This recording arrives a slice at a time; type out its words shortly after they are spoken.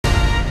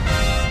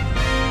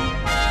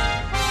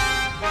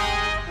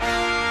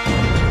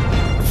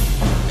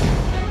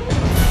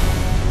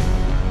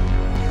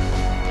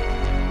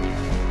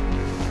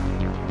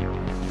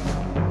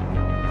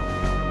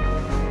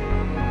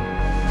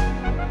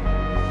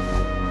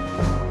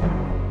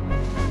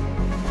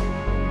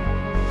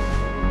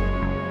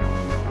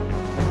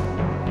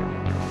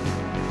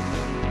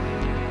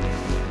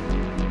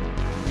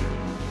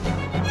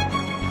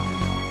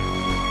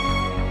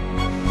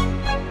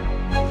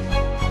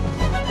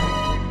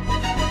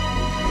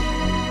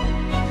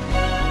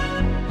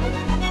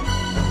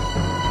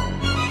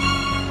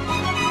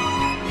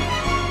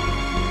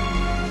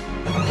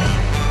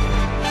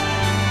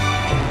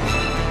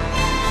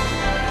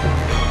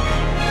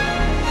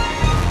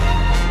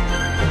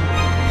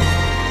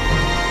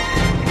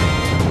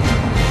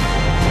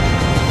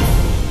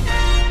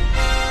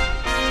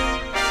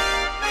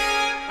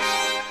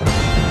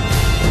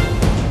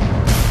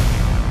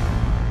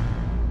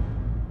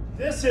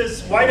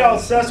Whitehall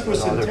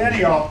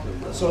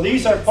sesquicentenennial, so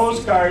these are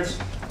postcards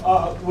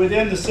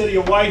within the city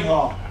of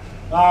Whitehall.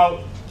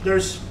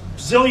 There's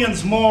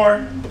zillions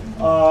more.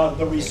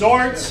 The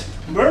resorts.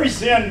 Murray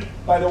Zinn,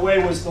 by the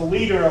way, was the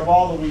leader of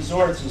all the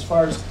resorts as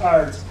far as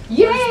cards.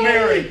 Yay! Where's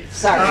Mary?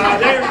 Sorry.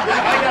 I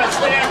got to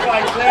stand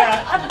like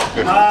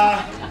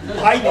that.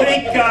 I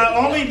think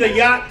only the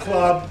yacht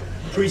club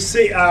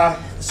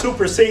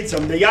supersedes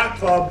them. The yacht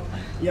club,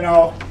 you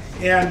know,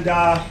 and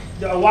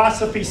the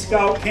Owassapee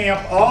Scout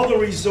Camp, all the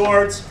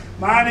resorts,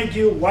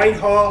 Montague,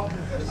 Whitehall,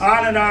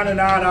 on and on and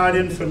on ad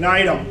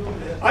infinitum.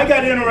 I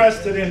got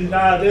interested in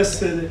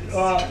this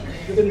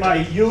in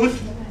my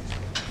youth,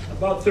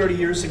 about 30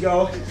 years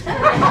ago.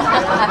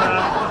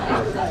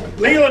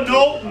 Leela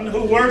Knowlton,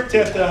 who worked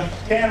at the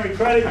Tannery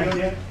Credit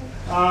Union,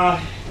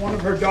 one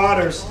of her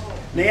daughters,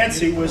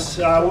 Nancy, was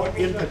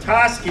in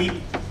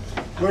Petoskey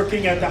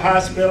working at the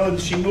hospital, and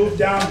she moved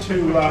down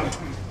to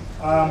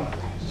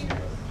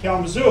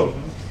Kalamazoo.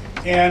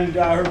 And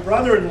her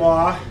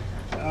brother-in-law,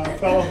 a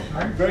fellow,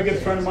 very good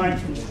friend of mine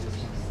from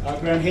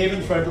Grand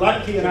Haven, Fred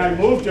Lutke, and I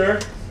moved her,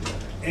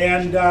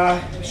 and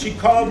she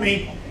called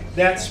me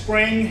that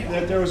spring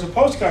that there was a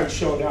postcard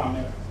show down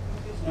there.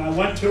 And I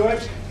went to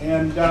it,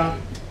 and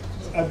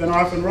I've been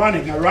off and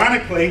running.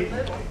 Ironically,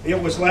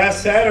 it was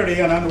last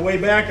Saturday, and on the way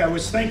back I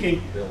was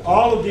thinking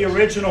all of the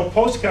original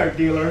postcard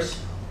dealers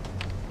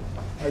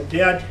are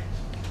dead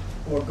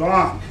or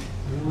gone.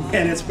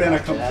 And it's been a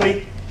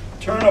complete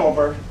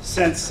turnover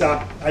since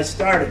I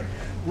started.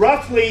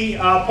 Roughly,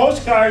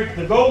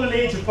 the golden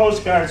age of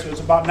postcards was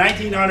about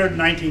 1900,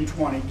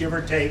 1920, give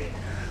or take.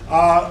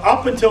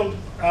 Up until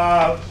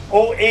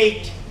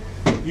 08,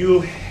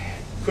 you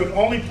could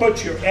only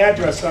put your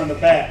address on the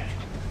back.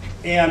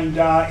 And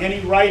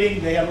any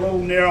writing, they had a little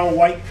narrow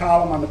white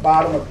column on the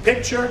bottom of the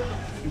picture.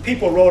 And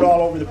people wrote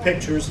all over the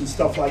pictures and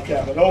stuff like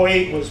that. But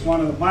 08 was one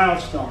of the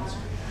milestones.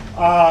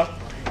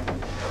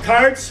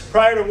 Cards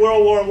prior to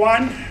World War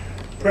I,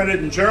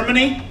 printed in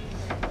Germany.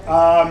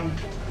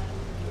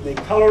 They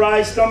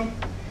colorized them.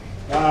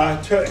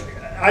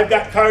 I've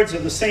got cards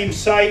of the same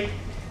site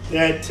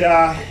that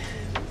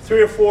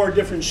 3 or 4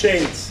 different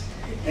shades,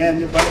 but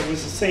it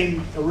was the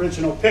same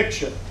original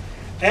picture.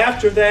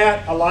 After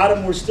that, a lot of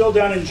them were still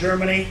done in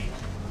Germany,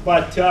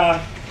 but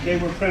they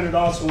were printed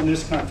also in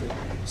this country.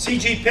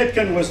 C.G.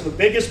 Pitkin was the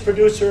biggest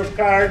producer of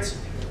cards,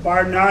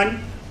 bar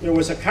none. There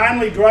was a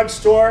Conley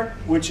drugstore,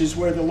 which is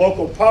where the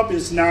local pub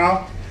is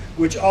now,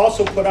 which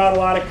also put out a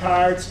lot of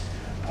cards.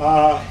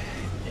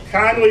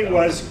 Conley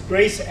was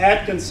Grace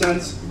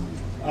Atkinson's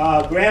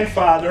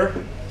grandfather,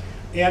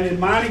 and in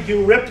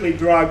Montague, Ripley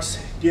Drugs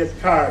did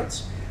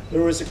cards.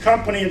 There was a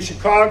company in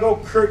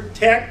Chicago, Kurt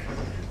Tech,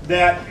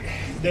 that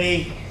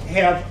they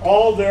have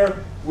all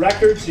their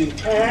records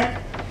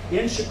intact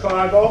in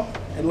Chicago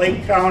and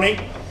Lake County,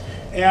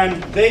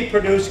 and they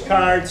produce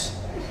cards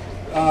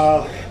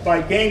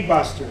by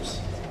gangbusters.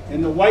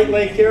 In the White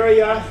Lake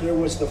area, there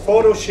was the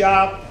photo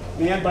shop,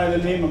 a man by the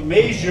name of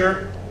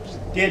Major,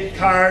 did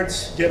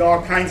cards, did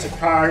all kinds of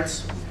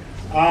cards.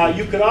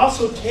 You could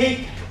also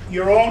take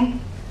your own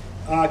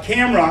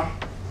camera,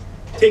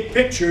 take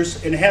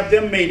pictures, and have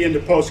them made into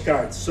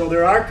postcards. So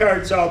there are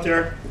cards out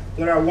there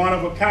that are one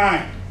of a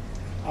kind.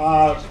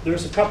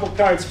 There's a couple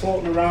cards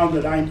floating around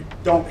that I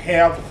don't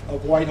have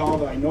of Whitehall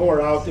that I know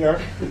are out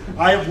there.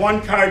 I have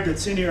one card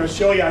that's in here. I'll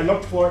show you. I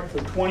looked for it for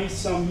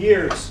 20-some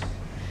years.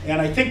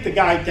 And I think the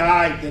guy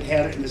died that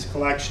had it in his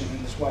collection, and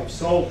his wife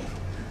sold it.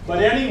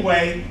 But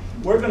anyway,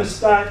 we're going to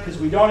start because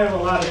we don't have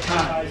a lot of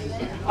time.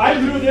 I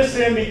drew this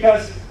in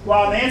because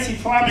while Nancy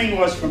Fleming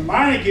was from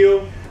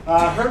Montague,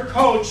 her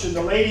coach and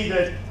the lady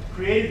that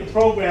created the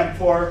program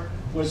for her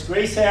was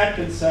Grace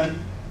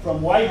Atkinson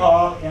from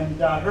Whitehall,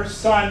 and her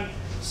son,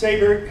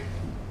 Saber,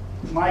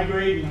 my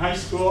grade in high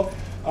school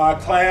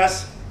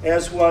class,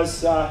 as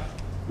was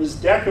Ms.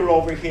 Decker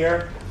over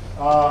here.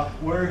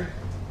 We're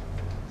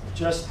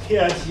just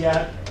kids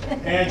yet.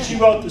 And she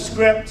wrote the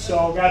script,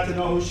 so got to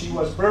know who she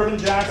was. Bourbon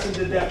Johnson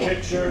did that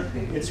picture.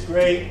 It's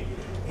great.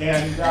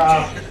 And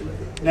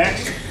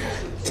next.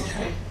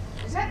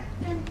 Is that,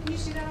 can you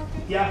see that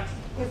okay? Yeah.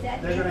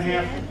 They're going to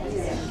have.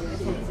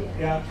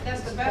 Yeah.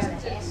 That's the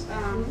best. It's,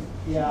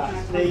 yeah.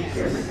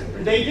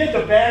 They did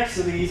the backs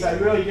of these. I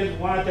really didn't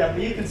want that.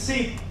 But you can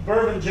see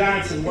Bourbon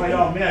Johnson,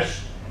 Whitehall,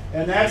 Mich.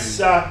 And that's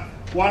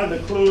one of the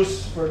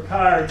clues for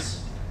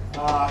cards.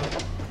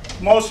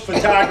 Most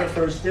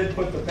photographers did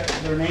put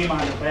their name on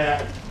the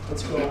back.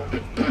 Let's go.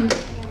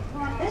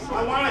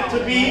 I want it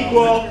to be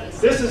equal.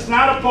 This is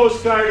not a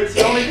postcard. It's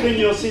the only thing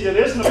you'll see that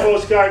isn't a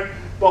postcard.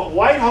 But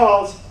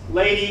Whitehall's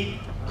lady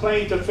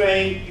claim to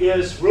fame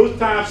is Ruth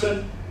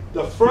Thompson,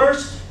 the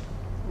first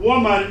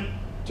woman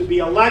to be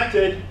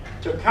elected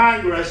to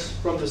Congress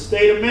from the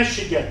state of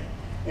Michigan.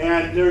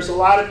 And there's a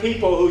lot of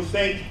people who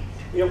think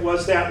it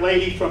was that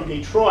lady from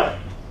Detroit,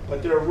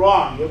 but they're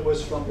wrong. It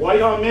was from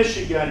Whitehall,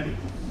 Michigan.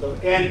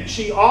 And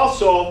she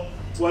also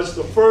was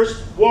the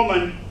first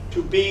woman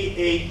to be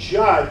a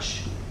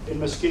judge in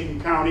Muskegon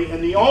County,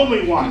 and the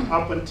only one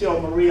up until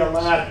Maria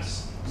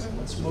Lattis.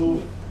 Let's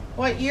move.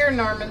 What year,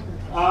 Norman?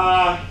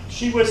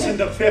 She was in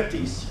the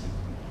 50s.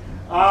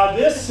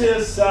 This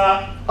is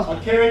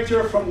a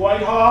character from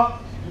Whitehall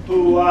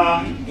who,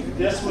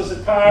 this was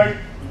a card,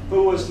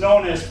 who was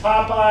known as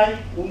Popeye.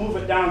 We'll move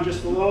it down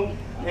just a little.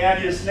 And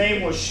his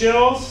name was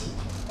Shills,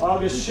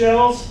 August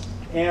Shills.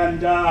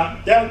 And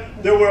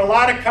there were a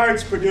lot of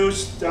cards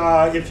produced,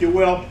 if you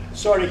will,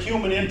 sort of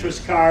human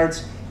interest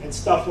cards and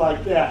stuff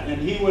like that.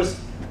 And he was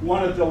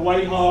one of the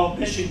Whitehall,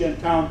 Michigan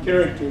town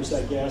characters,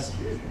 I guess.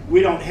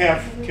 We don't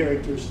have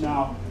characters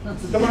now.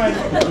 Come on.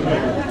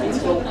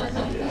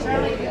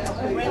 Charlie,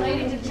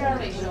 related to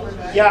Charlie.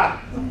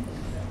 Yeah.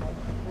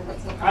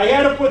 I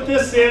had to put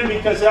this in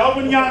because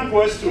Alvin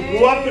Youngquist, who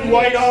grew up in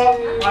Whitehall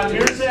on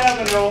Mears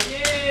Avenue,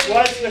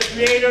 was the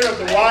creator of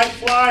the Wide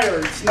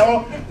Flyer. It's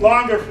no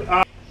longer,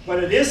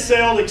 but it is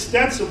sold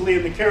extensively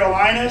in the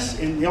Carolinas,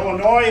 in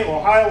Illinois,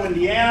 Ohio,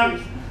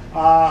 Indiana,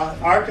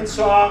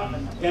 Arkansas,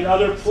 and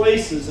other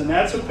places. And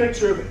that's a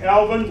picture of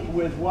Alvin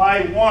with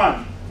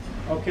Y1.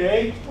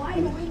 Okay? Why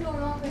do we no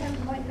longer have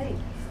the White Lake?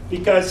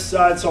 Because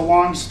it's a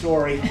long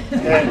story.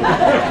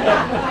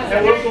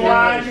 And we'll go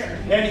on.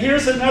 And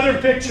here's another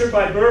picture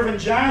by Mervyn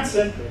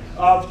Johnson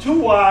of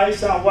two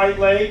Ys on White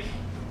Lake.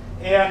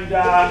 And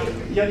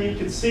again, you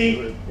can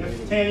see,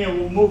 if Tanya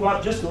will move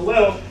up just a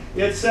little,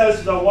 it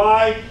says the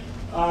Y,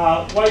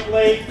 White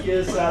Lake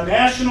is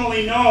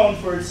nationally known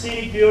for its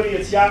scenic beauty,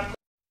 its yacht,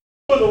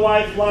 the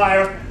White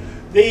Flyer.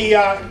 The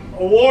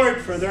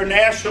award for their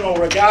national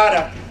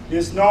regatta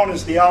is known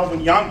as the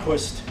Alvin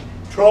Youngquist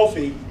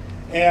Trophy.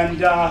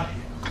 And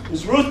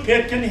is Ruth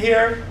Pitkin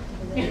here?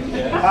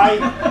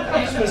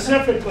 I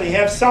specifically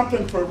have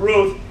something for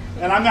Ruth,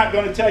 and I'm not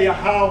going to tell you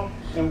how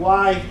and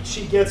why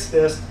she gets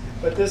this,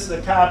 but this is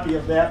a copy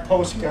of that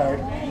postcard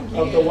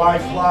of the Y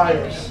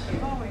Flyers.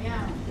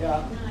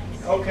 Yeah.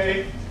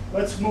 Okay,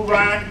 let's move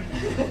on.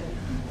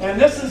 And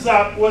this is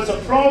was a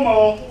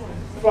promo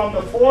from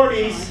the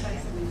 40s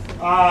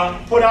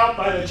put out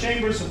by the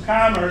Chambers of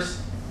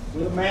Commerce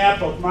with a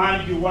map of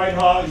Montague,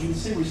 Whitehall. You can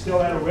see we still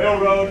had a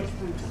railroad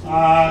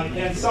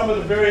and some of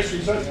the various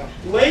resorts.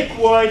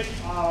 Lakewood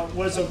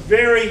was a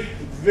very,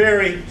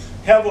 very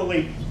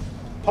heavily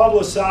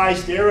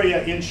publicized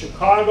area in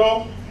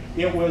Chicago.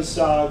 It was,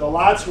 the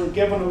lots were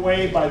given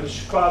away by the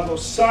Chicago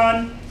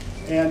Sun,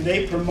 and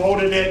they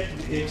promoted it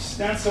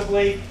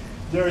extensively.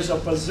 There's a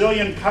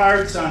bazillion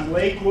cards on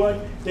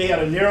Lakewood. They had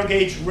a narrow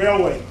gauge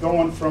railway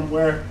going from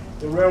where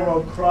the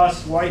railroad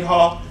crossed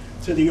Whitehall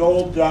to the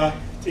old,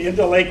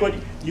 into Lakewood.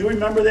 You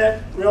remember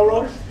that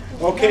railroad?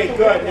 Okay,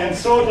 good. And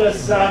so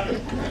does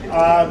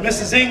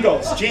Mrs.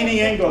 Ingalls. Jeannie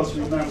Ingalls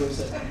remembers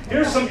it.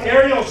 Here's some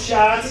aerial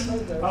shots.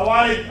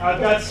 I've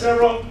got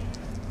several.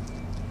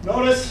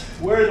 Notice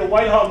where the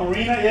Whitehall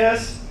Marina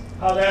is,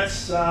 how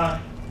that's,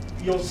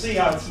 you'll see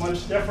how it's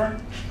much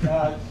different.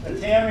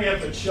 Tammy,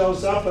 if it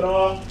shows up at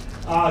all.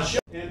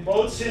 And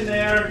boats in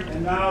there,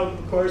 and now,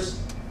 of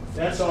course,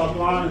 that's all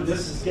gone, and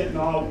this is getting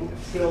all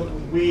filled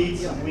with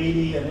weeds and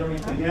weedy and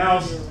everything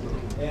else.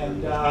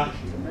 And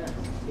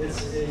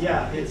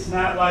it's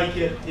not like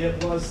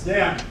it was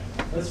then.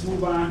 Let's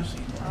move on.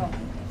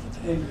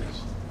 And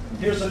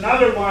here's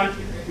another one.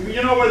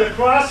 You know where the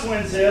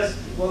Crosswinds is?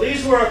 Well,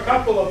 these were a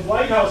couple of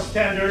White House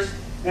tenders,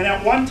 and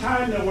at one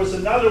time there was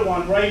another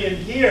one right in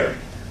here.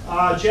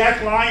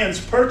 Jack Lyons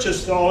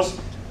purchased those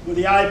with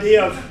the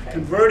idea of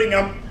converting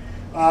them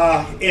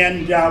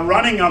and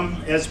running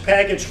them as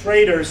package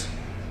freighters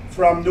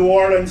from New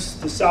Orleans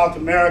to South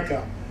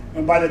America.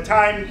 And by the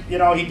time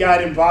he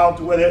got involved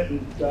with it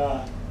and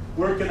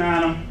working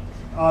on them,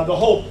 the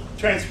whole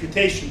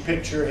transportation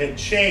picture had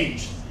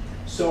changed.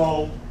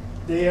 So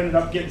they ended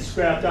up getting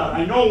scrapped out.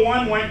 I know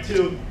one went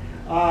to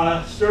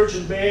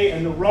Sturgeon Bay,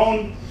 and the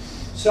Roan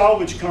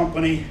Salvage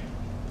Company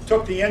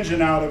took the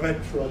engine out of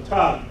it for a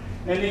tug.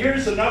 And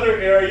here's another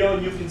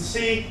aerial. You can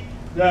see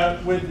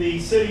that with the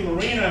city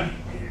marina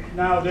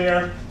now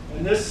there,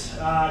 and this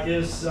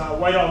is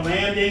Whitehall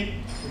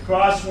Landing, the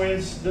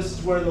Crosswinds. This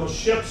is where those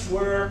ships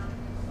were,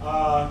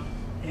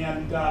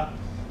 and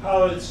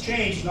how it's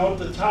changed. Note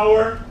the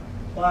tower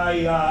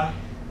by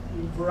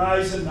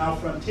Verizon, now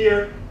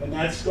Frontier, and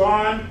that's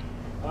gone.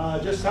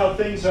 Just how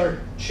things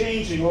are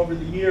changing over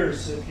the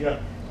years if you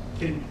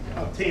can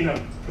obtain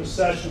a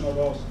procession of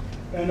those.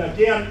 And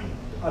again,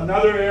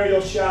 another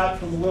aerial shot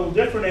from a little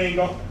different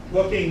angle,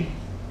 looking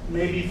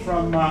maybe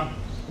from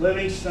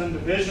Livingston to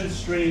Vision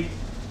Street,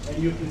 and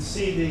you can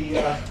see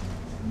the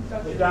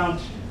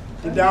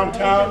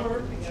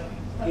downtown,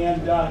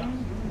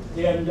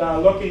 and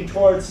looking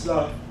towards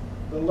the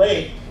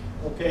lake.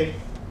 Okay,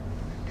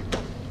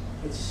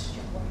 this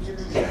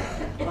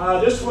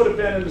would have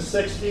been in the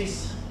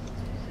 60s.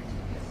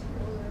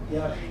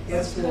 Yeah,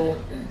 that's cool.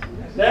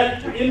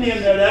 That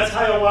Indian there, that's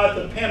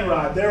Hiawatha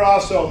Penrod. They're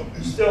also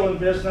still in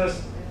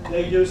business.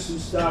 They do some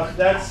stuff.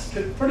 That's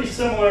pretty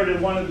similar to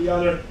one of the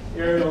other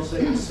aerials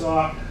that you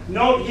saw.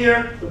 Note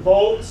here, the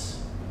boats.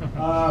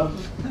 When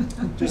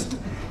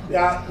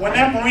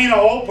that marina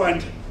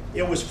opened,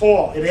 it was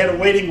full. It had a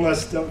waiting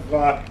list of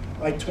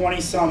like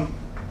 20-some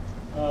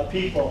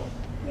people.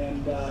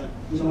 And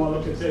you want to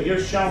look at that.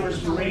 Here's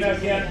Chalmers Marina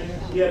again.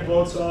 He had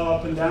boats all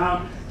up and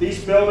down.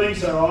 These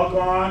buildings are all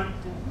gone.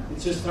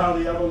 It's just how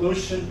the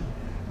evolution.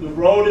 The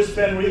road has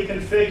been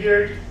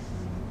reconfigured.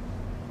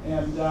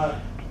 And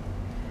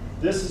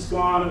this is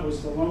gone. It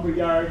was the lumber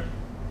yard.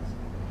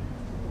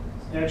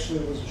 Actually,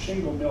 it was a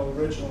shingle mill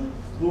originally.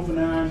 Moving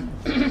on.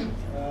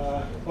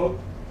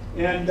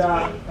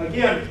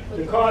 Again,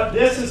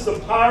 this is the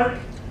park.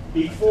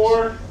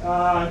 Before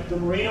the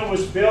marina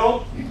was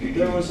built,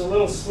 there was a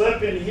little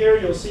slip in here.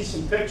 You'll see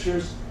some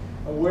pictures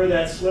of where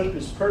that slip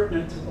is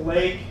pertinent to the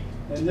lake.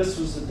 And this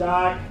was the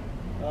dock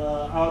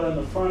out on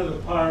the front of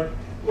the park.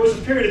 It was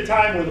a period of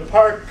time where the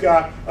park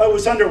it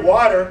was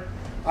underwater.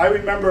 I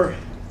remember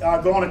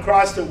going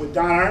across it with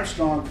Don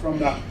Armstrong from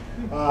the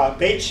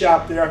bait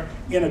shop there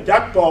in a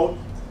duck boat,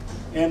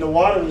 and the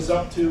water was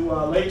up to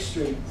Lake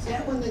Street. Is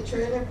that when the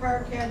trailer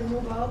park had to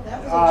move out?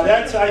 That was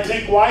that's, I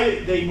think, why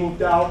they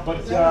moved out.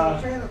 But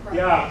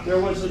yeah, there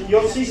was.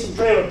 You'll see some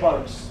trailer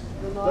parks.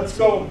 Let's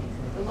go.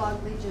 The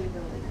Log Legion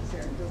building is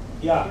there.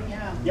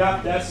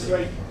 Yeah, that's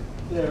right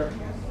there.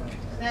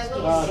 That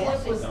little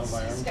slip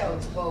was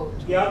Scout's boat.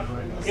 Yeah,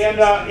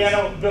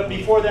 but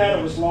before that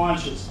it was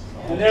launches.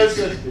 And there's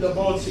the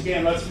boats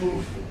again. Let's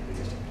move.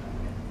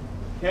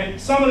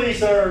 And some of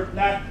these are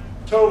not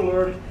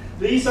total.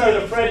 These are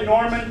the Fred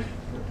Norman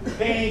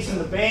paintings in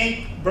the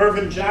bank.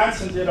 Mervyn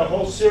Johnson did a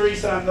whole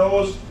series on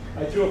those.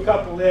 I threw a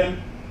couple in.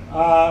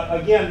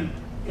 Again,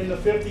 in the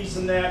 50s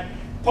and that.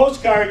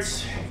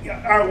 Postcards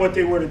aren't what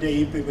they were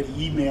today. Everybody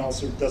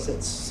emails or does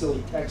that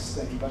silly text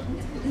thing. But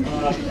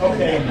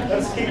okay,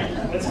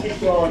 let's keep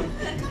going.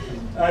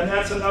 And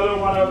that's another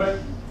one of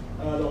it.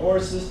 The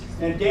horses.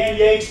 And Dan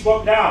Yates'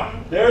 book. Now,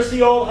 there's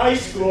the old high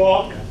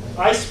school.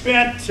 I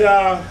spent,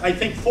 I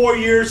think, 4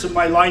 years of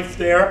my life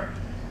there.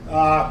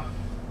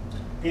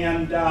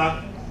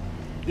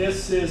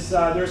 This is,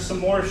 there's some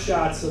more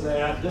shots of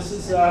that. This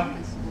is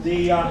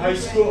the high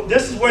school.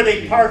 This is where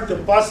they park the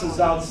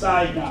buses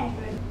outside now.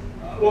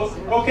 Well,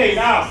 okay,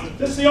 now,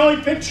 this is the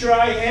only picture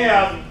I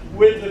have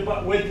with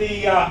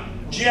the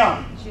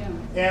gym.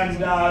 And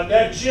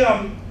that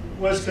gym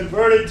was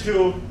converted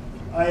to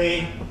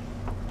a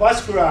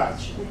bus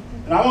garage.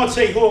 And I won't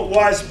say who it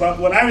was, but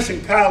when I was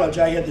in college,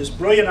 I had this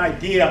brilliant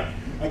idea.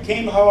 I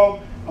came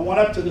home, I went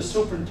up to the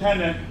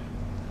superintendent,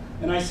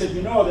 and I said,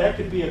 you know, that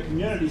could be a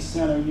community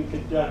center. You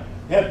could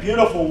have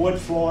beautiful wood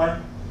floor,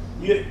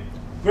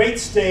 great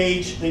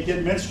stage. They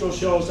did minstrel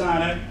shows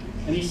on it.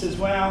 And he says,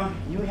 well,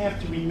 you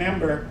have to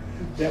remember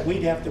that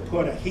we'd have to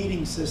put a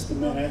heating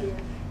system in it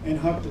and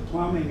hook the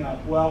plumbing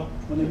up. Well,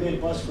 when they made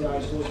a bus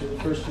garage, those were the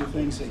first two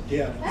things they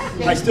did.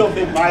 I still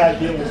think my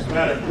idea was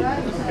better.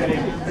 Okay.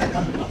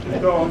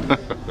 So,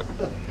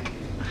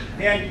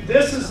 and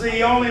this is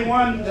the only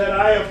one that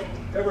I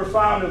have ever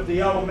found of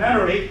the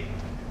elementary.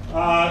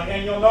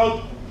 And you'll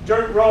note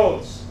dirt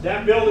roads.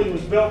 That building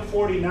was built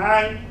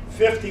 49.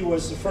 50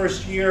 was the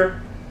first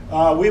year.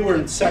 We were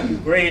in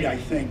second grade, I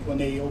think, when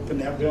they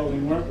opened that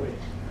building, weren't we?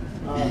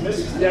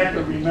 Mrs.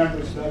 Decker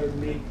remembers better than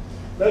me.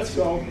 Let's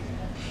go.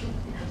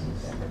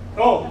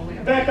 Oh,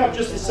 back up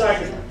just a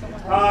second.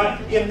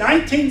 In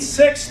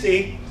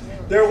 1960,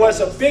 there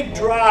was a big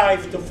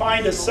drive to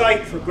find a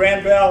site for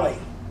Grand Valley.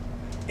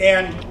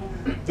 And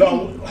the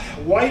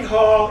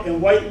Whitehall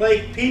and White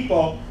Lake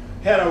people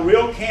had a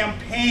real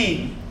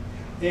campaign.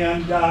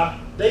 And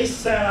they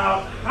sent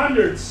out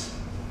hundreds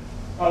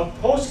of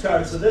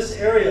postcards of this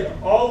area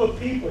to all the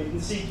people. You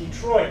can see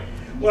Detroit.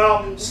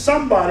 Well,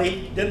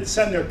 somebody didn't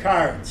send their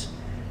cards.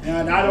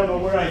 And I don't know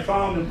where I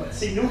found them, but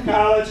see, New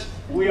College,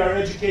 we are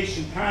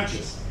education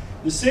conscious.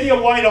 The city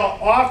of Whitehall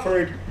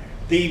offered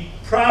the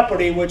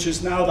property, which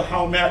is now the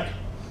Howmet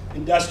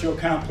Industrial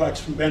Complex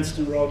from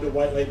Benston Road to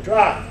White Lake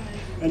Drive.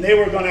 And they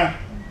were going to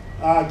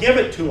give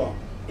it to them.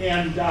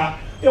 And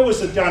it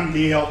was a done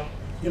deal.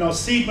 You know,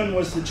 Seidman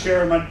was the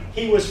chairman.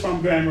 He was from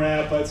Grand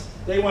Rapids.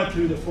 They went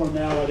through the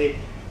formality.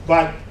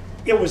 But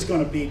it was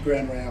going to be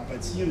Grand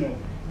Rapids, you know.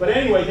 But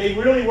anyway, they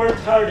really worked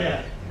hard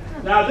at it.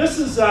 Now, this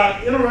is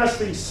an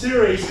interesting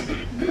series, a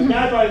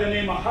guy by the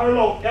name of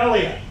Harlow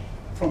Elliott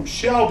from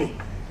Shelby.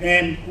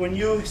 And when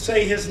you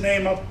say his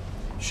name up,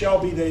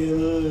 Shelby,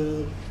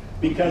 they,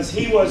 because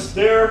he was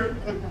their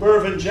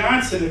Mervyn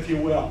Johnson, if you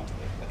will.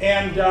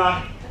 And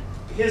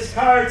his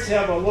cards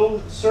have a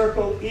little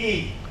circle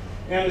E.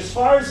 And as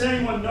far as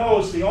anyone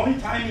knows, the only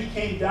time he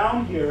came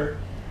down here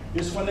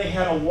is when they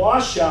had a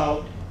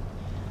washout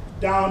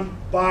down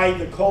by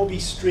the Colby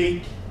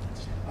Street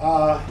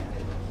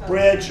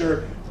bridge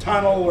or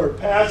tunnel or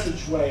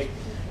passageway.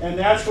 And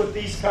that's what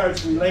these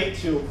cards relate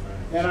to.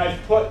 And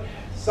I've put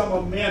some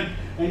of them in.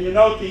 And you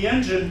note the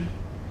engine,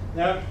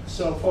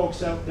 so folks,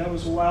 that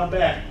was a while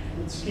back.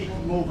 Let's keep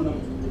moving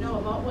them. You know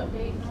about what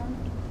date, Norm?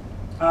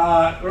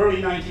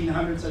 Early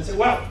 1900s. I said,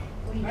 well,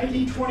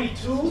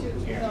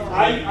 1922?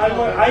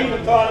 I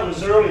even thought it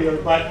was earlier,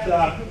 but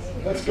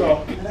let's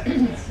go.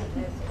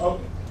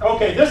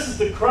 Okay, this is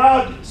the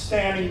crowd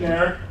standing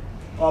there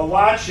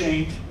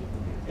watching,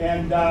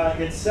 and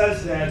it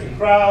says that, the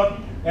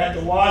crowd at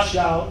the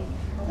washout,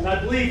 and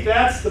I believe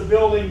that's the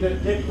building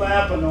that Dick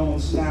Lappin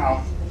owns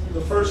now,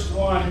 the first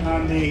one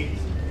on the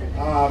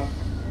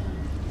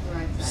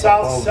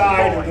south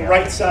side or the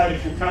right side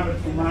if you're coming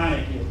from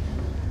Montague.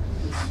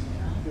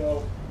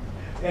 Go.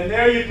 And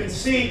there you can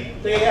see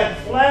they had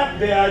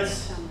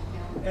flatbeds,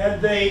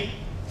 and they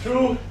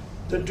threw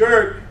the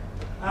dirt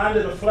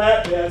onto the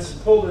flatbeds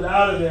and pulled it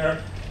out of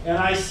there. And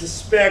I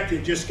suspect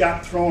it just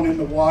got thrown in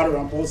the water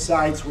on both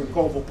sides where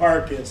Koval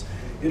Park is.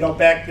 You know,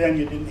 back then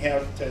you didn't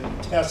have to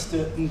test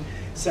it and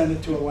send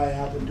it to a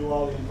lab and do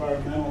all the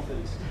environmental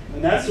things.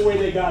 And that's the way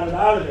they got it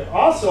out of there.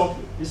 Also,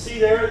 you see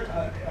there,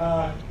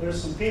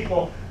 there's some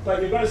people,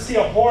 but you're going to see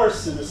a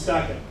horse in a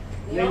second.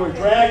 They were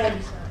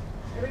dragging.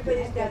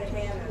 Everybody's got a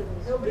hand.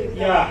 Nobody's got a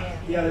Yeah,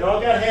 hand. yeah, they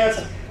all got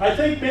hats. I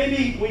think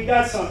maybe we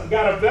got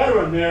a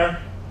veteran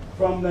there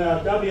from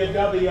the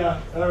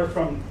or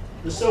from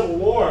the Civil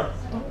War,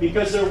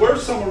 because there were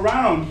some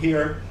around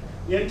here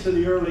into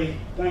the early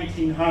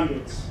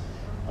 1900s.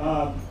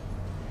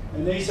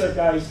 And these are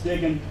guys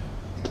digging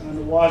on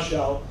the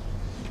washout.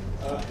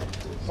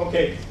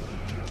 Okay,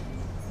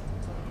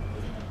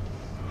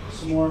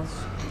 some more.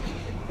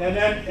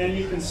 And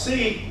you can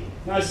see,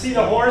 now see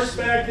the horse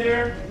back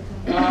there?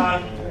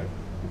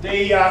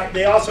 They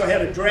also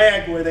had a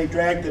drag where they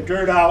dragged the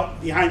dirt out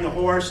behind the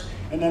horse,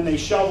 and then they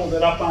shoveled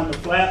it up on the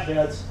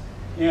flatbeds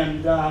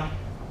and got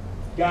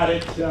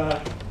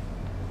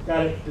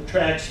the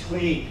tracks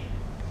clean.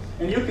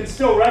 And you can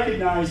still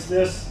recognize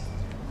this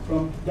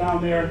from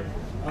down there.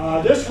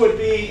 This would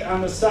be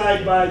on the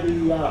side by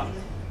the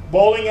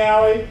bowling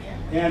alley,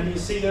 and you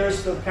see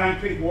there's the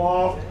concrete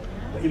wall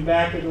in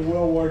back of the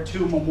World War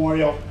II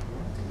memorial.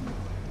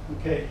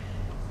 Okay.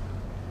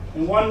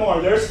 And one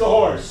more. There's the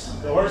horse.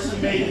 The horse who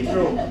made it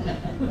through.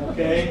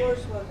 Okay.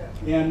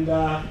 And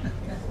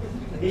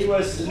he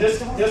was.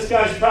 This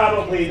guy's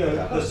probably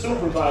the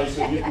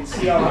supervisor. You can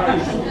see how hard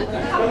he's working.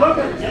 But look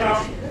at, you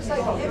know,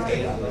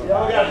 they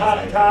all got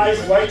hot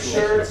ties, white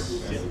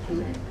shirts.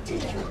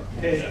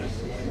 Okay.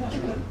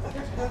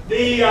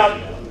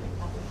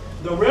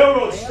 The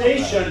railroad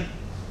station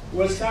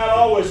was not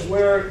always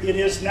where it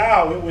is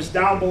now. It was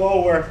down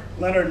below where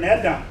Leonard and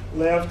Edna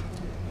lived,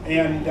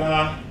 and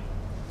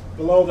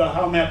below the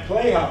Howmet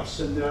Playhouse.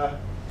 And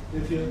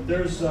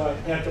there's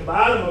at the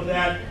bottom of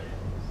that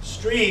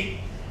street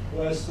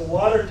was the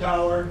water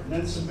tower, and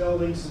then some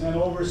buildings, and then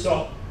over.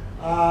 So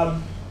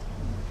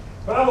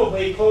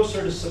probably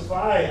closer to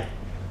Sophia.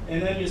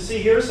 And then you see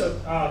here's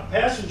a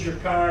passenger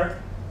car,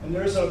 and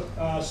there's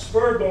a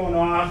spur going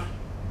off,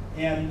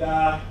 and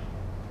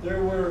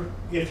there were,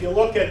 if you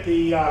look at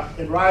the,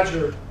 and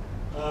Roger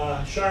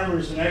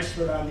Sharmer's an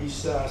expert on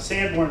these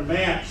Sanborn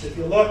maps. If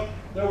you look,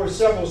 there were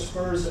several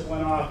spurs that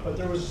went off, but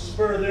there was a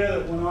spur there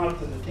that went off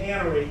to the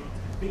tannery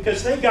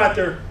because they got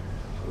their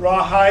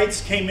raw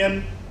hides, came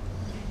in,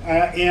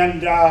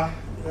 and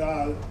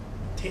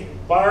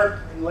bark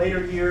in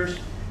later years,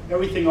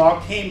 everything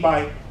all came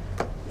by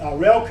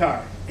rail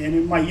car. And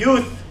in my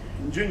youth,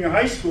 in junior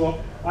high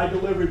school, I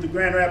delivered the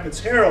Grand Rapids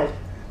Herald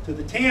to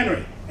the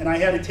tannery, and I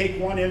had to take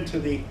one into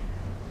the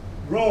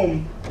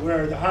room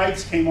where the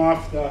hides came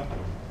off the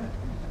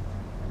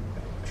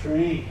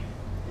train.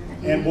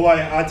 And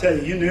boy, I tell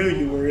you, you knew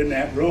you were in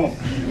that room.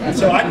 And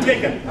so I'd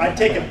take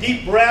a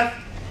deep breath,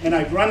 and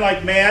I'd run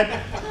like mad,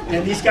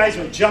 and these guys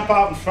would jump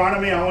out in front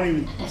of me. I won't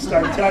even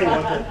start to tell you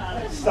what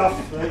the stuff,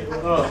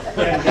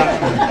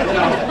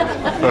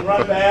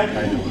 run back.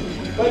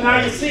 But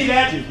now you see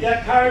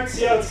that card,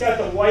 see how it's got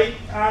the white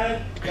on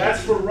it?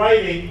 That's for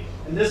writing,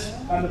 and this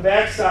on the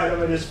back side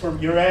of it is for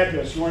your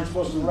address. You weren't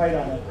supposed to write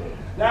on it.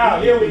 Now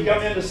here we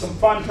come into some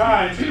fun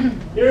times.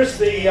 Here's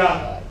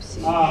the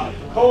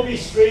Colby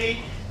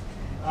Street.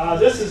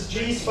 This is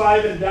G's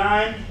 5 and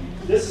Dime.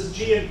 This is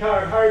G and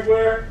Car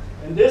Hardware.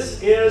 And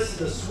this is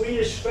the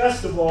Swedish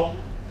Festival,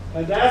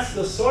 and that's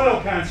the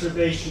Soil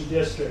Conservation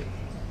District.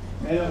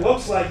 And it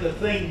looks like the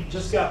thing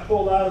just got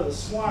pulled out of the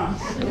swamp.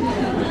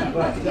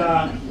 But,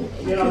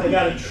 you know, they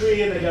got a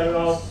tree and they got it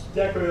all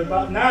decorated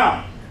about.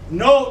 Now,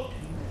 note,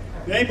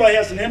 if anybody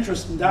has an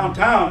interest in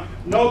downtown,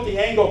 note the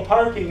angle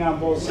parking on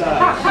both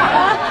sides.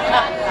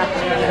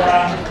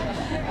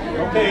 And,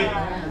 okay,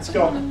 let's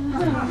go.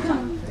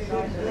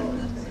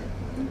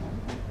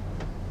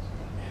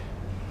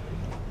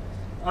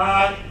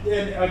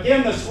 And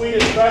again, the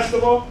Swedish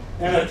Festival,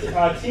 and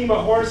a team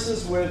of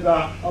horses with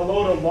a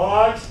load of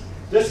logs.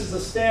 This is a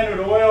Standard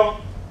Oil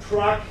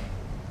truck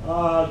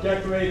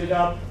decorated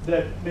up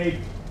that made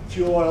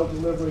fuel oil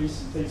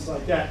deliveries and things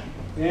like that.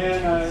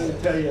 And I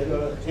tell you,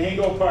 the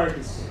angle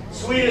parking.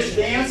 Swedish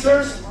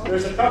dancers,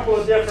 there's a couple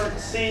of different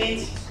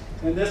scenes,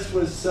 and this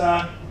was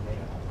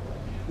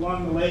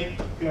along the lake,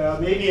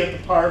 maybe at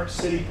the park,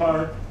 city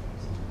park.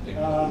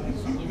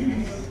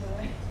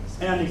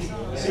 And you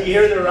see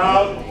here they're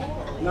out,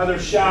 another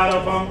shot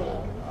of them,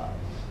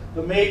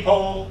 the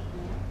maypole.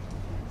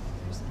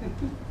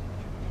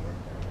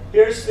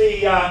 Here's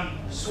the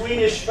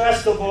Swedish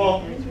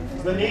Festival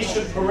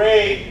Venetian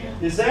Parade.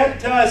 Is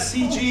that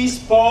CG's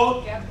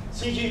boat?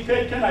 C.G.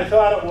 Pitkin? I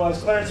thought it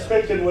was. Clarence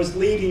Pitkin was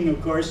leading,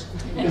 of course,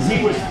 because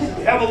he was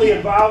heavily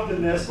involved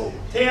in this.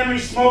 Tannery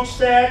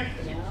Smokestack,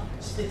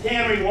 the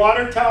Tannery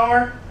Water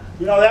Tower.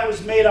 You know, that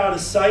was made out of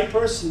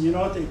cypress, and you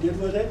know what they did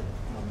with it?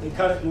 They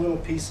cut it in little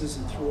pieces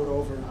and threw it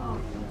over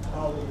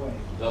all the way.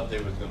 Thought they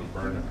was gonna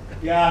burn it.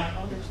 Yeah,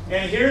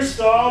 and here's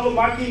all the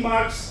mucky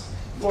mucks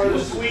for the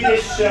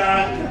Swedish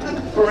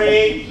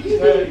parade,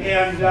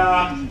 and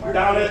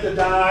down at the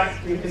dock,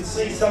 you can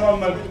see some of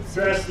them are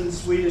dressed in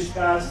Swedish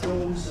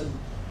costumes, and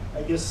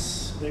I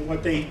guess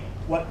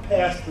what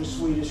passed for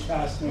Swedish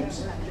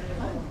costumes.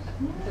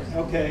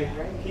 Okay,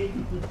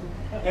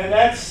 and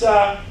that's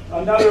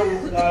another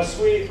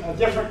a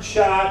different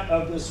shot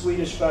of the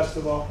Swedish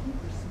festival.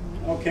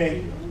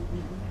 Okay,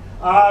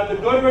 the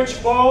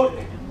Goodrich boat.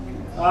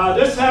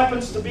 This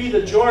happens to be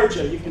the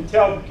Georgia. You can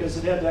tell because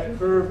it had that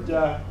curved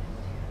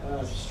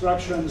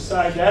structure on the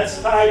side.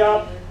 That's tied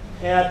up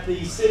at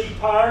the city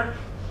park,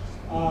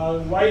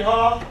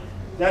 Whitehall.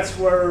 That's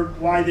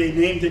why they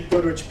named it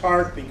Goodrich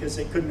Park, because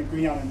they couldn't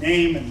agree on a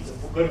name, and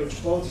the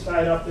Goodrich boat's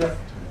tied up there.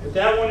 But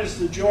that one is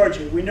the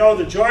Georgia. We know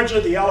the Georgia,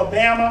 the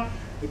Alabama,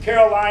 the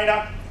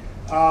Carolina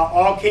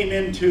all came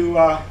into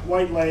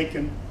White Lake,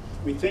 and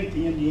we think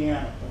the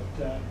Indiana,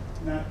 but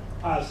not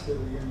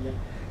positively Indiana.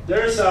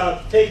 There's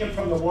taken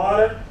from the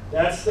water.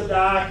 That's the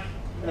dock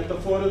at the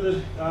foot of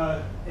the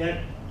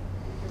at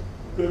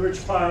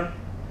Goodrich Park,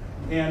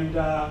 and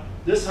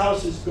this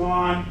house is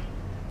gone.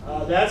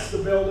 That's the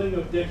building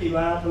of Dickie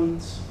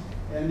Lapland's,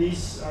 and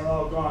these are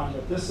all gone.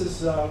 But this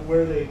is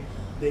where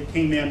they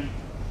came in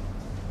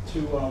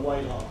to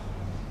Whitehall,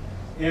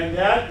 and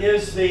that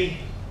is the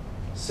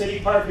city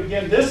park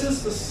again. This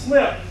is the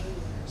slip.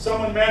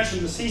 Someone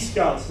mentioned the Sea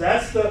Scouts.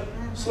 That's the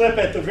slip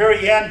at the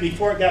very end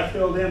before it got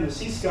filled in. The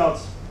Sea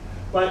Scouts.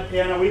 But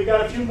we've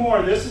got a few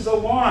more. This is a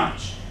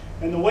launch.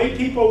 And the way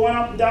people went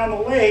up and down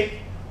the lake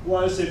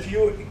was if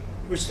you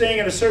were staying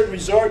at a certain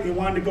resort, you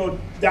wanted to go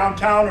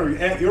downtown or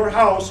at your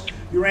house,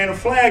 you ran a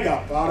flag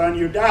up out on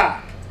your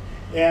dock.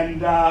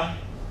 And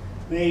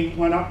they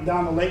went up and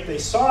down the lake. They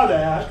saw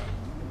that,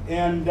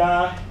 and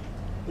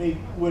they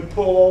would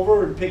pull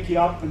over and pick you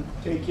up and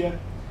take you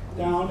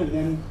down, and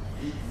then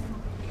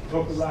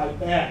hook a ride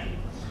back.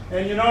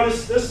 And you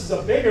notice this is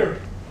a bigger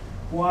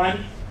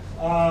one.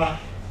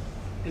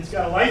 It's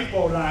got a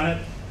lifeboat on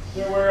it.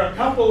 There were a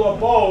couple of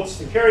boats,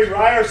 the Carrie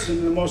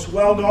Ryerson, the most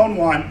well-known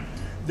one,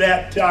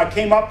 that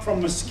came up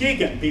from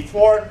Muskegon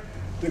before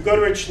the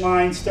Goodrich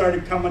line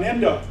started coming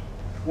into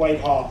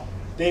Whitehall.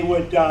 It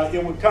would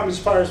come as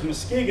far as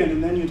Muskegon,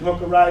 and then you'd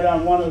hook a ride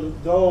on one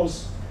of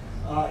those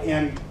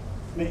and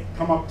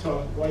come up to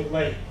White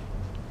Lake.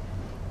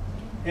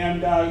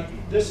 And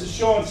this is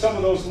showing some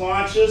of those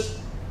launches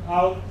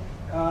out.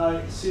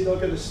 See,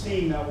 look at the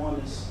steam that one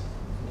is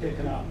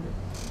kicking up.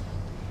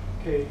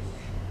 Okay.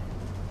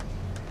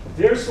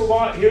 Here's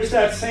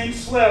that same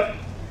slip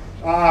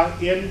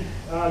in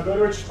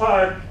Goodrich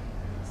Park,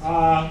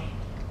 and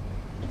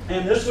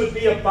this would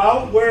be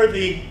about where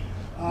the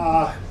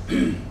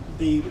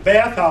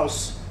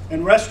bathhouse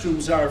and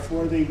restrooms are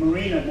for the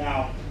marina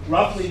now,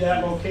 roughly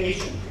that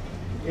location.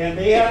 And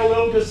they had a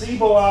little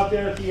gazebo out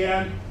there at the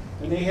end,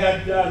 and they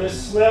had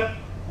this slip,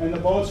 and the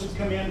boats would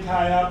come in,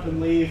 tie up and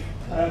leave,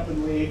 tie up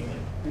and leave.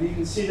 And you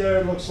can see there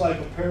it looks like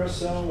a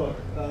parasol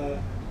a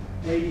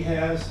lady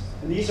has.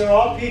 And these are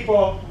all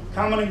people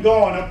coming and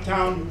going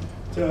uptown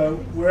to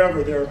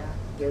wherever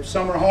their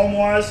summer home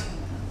was,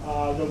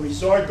 the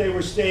resort they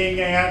were staying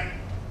at,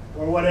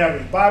 or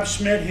whatever. Bob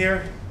Schmidt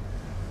here.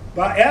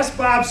 But ask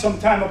Bob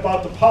sometime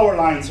about the power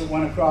lines that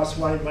went across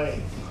White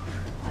Lake.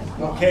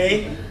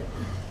 Okay?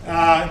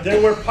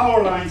 There were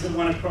power lines that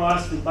went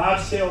across, and Bob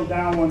sailed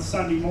down one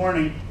Sunday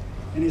morning,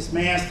 and his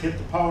mast hit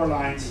the power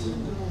lines.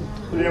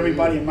 Put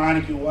everybody in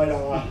Montague and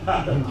Whitehall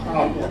out of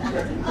power.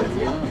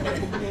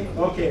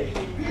 Okay,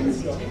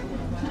 let's go.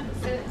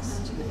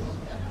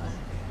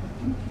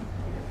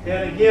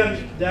 And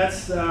again,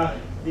 that's the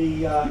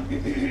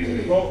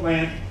boat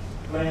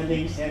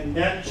landing, and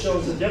that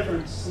shows a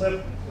different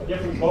slip, a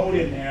different boat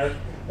in there.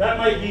 That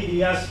might be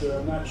the Esther,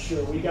 I'm not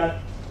sure. We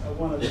got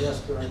one of the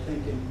Esther, I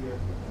think, in here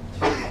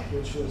too,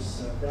 which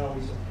was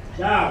Dowie's.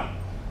 Now,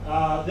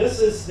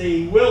 this is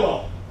the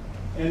Willow,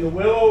 and the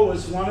Willow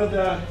was one of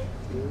the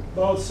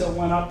boats that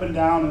went up and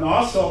down, and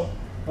also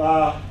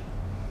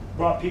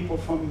brought people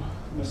from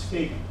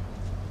Muskegon.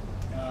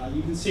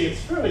 You can see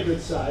it's fairly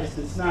good sized.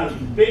 It's not a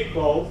big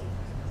boat,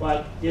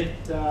 but it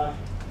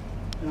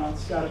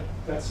it's got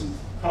some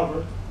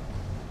cover.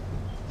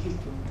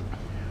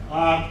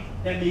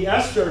 And the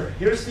Esther,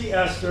 here's the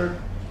Esther,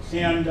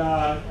 and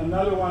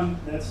another one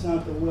that's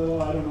not the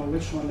Willow. I don't know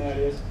which one that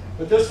is,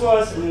 but this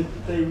was, and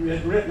they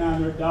had written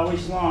on there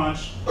Dowie's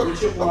Launch,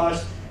 which it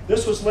was.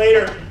 This was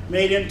later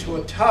made into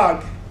a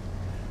tug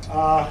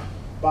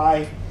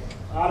by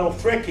Otto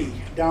Fricke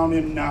down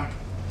in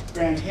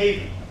Grand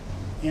Haven.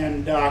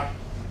 And I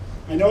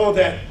know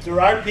that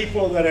there are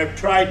people that have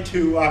tried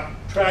to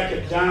track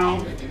it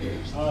down.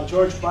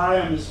 George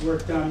Byam has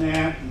worked on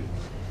that. And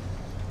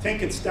I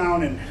think it's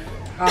down in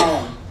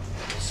Holland,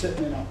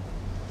 sitting in a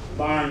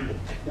barn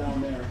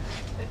down there.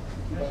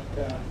 But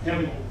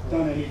haven't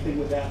done anything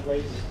with that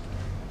lately.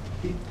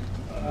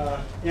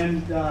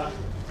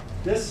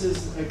 This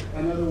is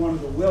another one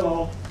of the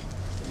Willow.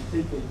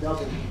 think they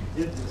double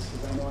did this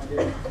because I know I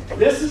did.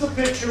 This is a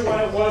picture when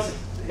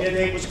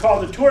it was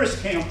called a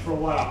tourist camp for a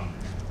while.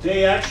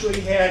 They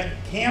actually had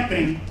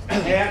camping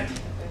at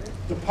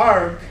the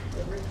park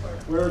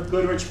where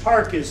Goodrich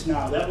Park is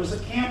now. That was a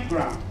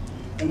campground.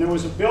 And there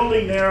was a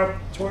building there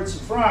up towards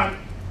the front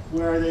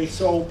where they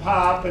sold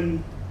pop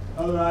and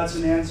other odds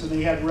and ends, and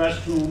they had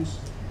restrooms.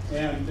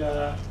 And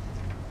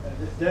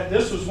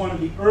this was one of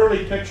the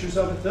early pictures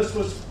of it. This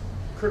was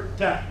Kurt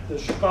Tech, the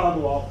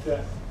Chicago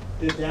outfit,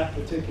 did that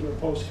particular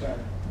postcard.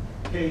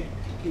 Okay,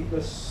 keep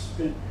us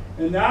spin.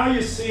 And now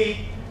you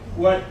see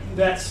what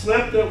that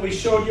slip that we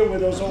showed you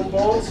with those old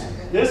boats.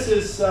 This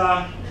is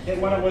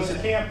when it was a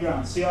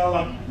campground. See all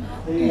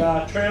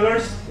the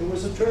trailers? It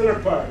was a trailer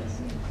park.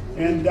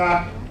 And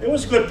it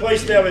was a good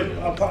place to have it.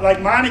 Like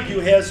Montague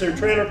has their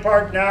trailer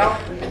park now.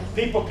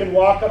 People can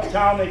walk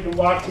uptown. They can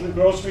walk to the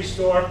grocery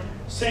store.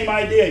 Same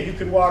idea. You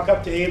could walk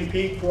up to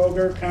A&P,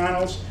 Kroger,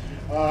 Connell's,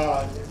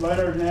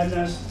 Leonard and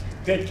Edna's,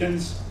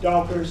 Pitkin's,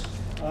 Dalker's.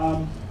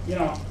 You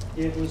know,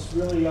 it was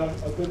really a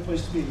good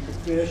place to be. You could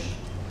fish.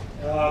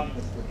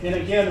 And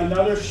again,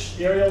 another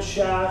aerial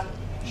shot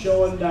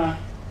showing,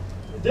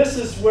 this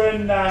is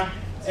when,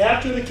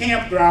 after the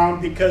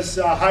campground, because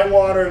high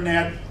water and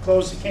that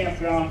closed the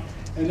campground,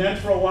 and then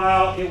for a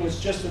while it was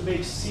just a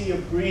big sea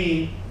of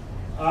green.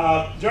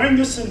 During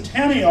the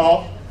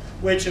centennial,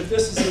 which if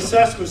this is the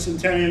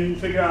sesquicentennial, you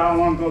can figure out how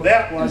long ago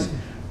that was,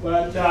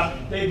 but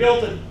they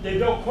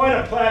built quite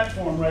a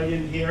platform right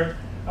in here.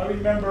 I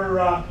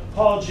remember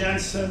Paul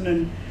Jensen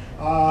and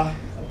a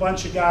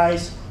bunch of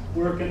guys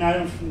working. I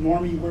don't know if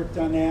Normie worked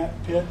on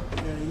that pit.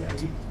 Yeah,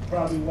 he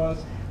probably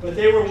was. But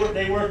they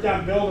worked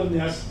on building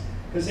this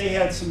because they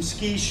had some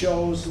ski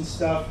shows and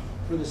stuff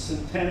for the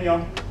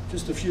centennial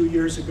just a few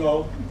years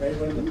ago. Right?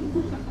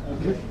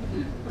 Okay.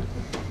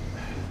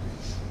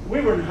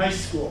 We were in high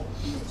school,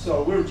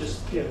 so we were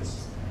just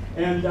kids.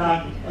 And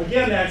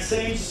again, that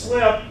same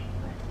slip,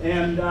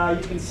 and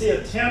you can see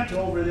a tent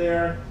over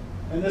there,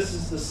 and this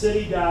is the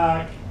city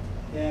dock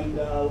and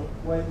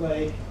White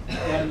Lake,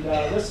 and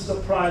this is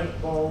a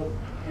private boat,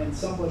 and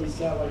somebody's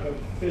got like a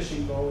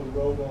fishing boat, a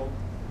rowboat.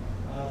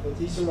 But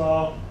these are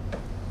all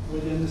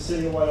within the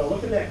city of Whitehall.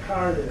 Look at that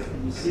car there.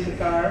 Can you see the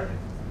car?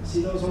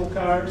 See those old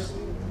cars?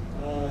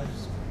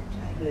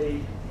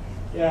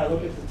 Yeah,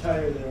 look at the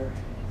tire there.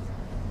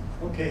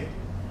 Okay.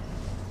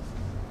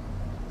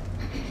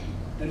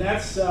 And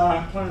that's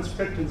Clarence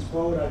Picton's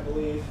boat, I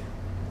believe.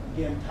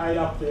 Again, tied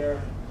up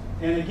there.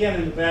 And again,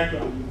 in the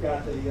background, you've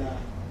got the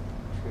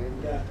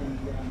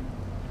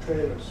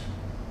trailers.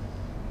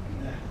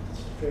 Yeah,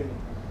 that's the trailer.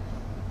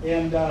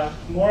 And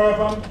more of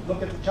them.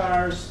 Look at the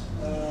cars.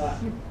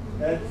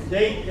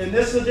 And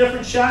this is a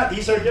different shot.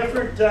 These are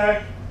different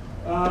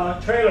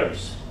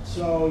trailers.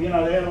 So, you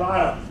know, they had a lot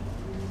of them.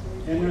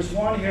 And there's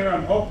one here,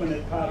 I'm hoping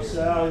it pops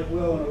out. It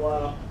will in a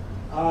while.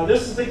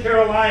 This is the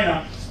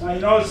Carolina. Now,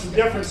 you notice the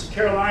difference. The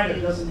Carolina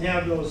doesn't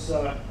have those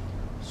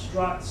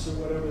struts or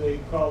whatever they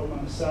call them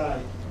on the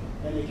side.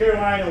 And the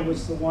Carolina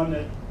was the one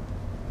that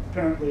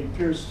apparently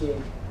appears to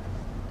have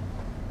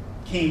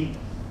came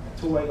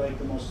to White Lake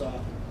the most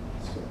often.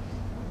 So,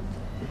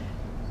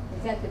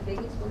 Is that the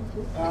biggest one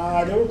too?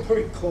 they were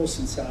pretty close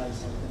in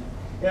size, I think.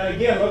 And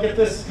again, look at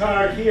this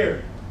car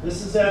here.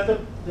 This is at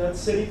that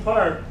city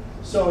park.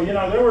 So, you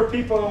know, there were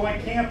people that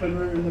went camping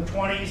in the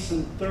 20s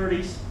and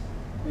 30s,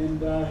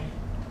 and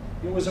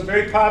it was a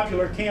very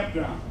popular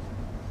campground.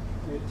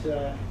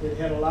 It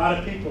had a lot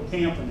of people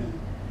camping in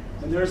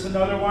it. And there's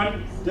another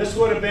one. This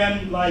would have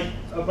been like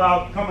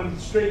about coming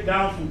straight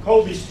down from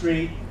Colby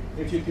Street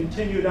if you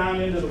continue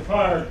down into the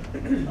park.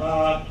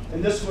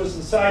 And this was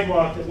the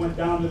sidewalk that went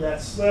down to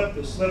that slip.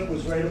 The slip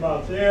was right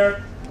about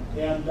there,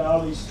 and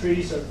all these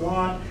trees are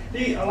gone.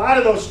 A lot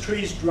of those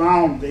trees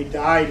drowned. They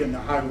died in the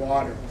high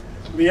water.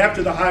 I mean,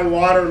 after the high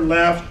water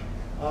left,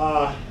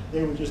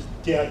 they were just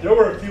dead. There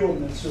were a few of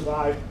them that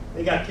survived.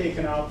 They got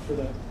taken out for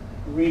the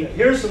marina.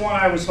 Here's the one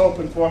I was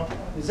hoping for.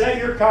 Is that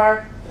your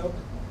car? Nope.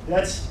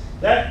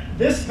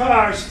 This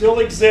car still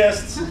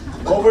exists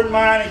over in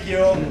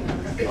Montague.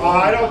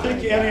 I don't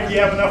think any of you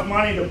have enough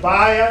money to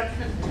buy it.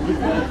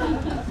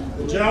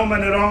 The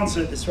gentleman that owns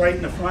it is right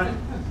in the front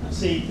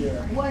seat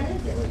there. What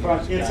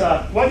is it? It's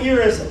what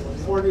year is it?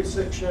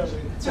 46 Chevy.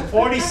 It's a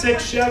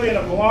 46 Chevy, and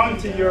it belonged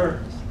to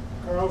your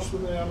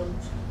Carlson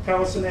Adams.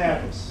 Carlson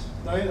Adams.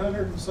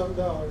 $900 and some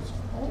dollars.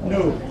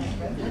 New.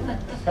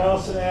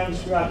 Carlson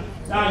Adams garage.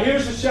 Now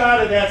here's a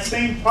shot of that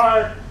same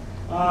park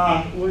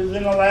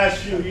within the last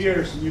few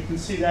years, and you can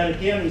see that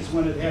again is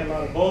when it had a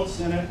lot of boats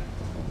in it.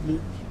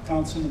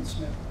 Councilman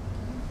Smith.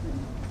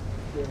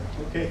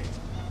 Okay.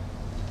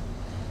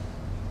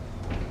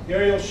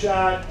 Aerial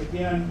shot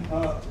again.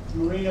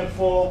 Marina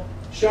full.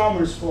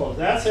 Chalmers full.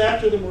 That's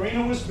after the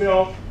marina was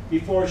built,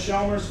 before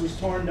Chalmers was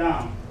torn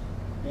down,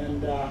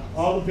 and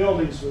all the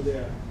buildings were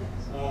there.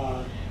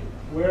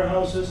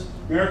 Warehouses,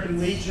 American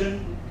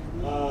Legion,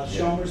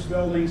 Chalmers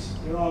buildings,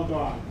 they're all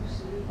gone.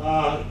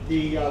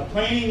 The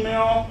planing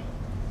mill,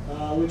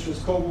 which was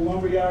Coble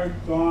Lumberyard,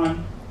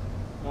 gone.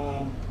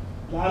 A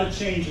lot of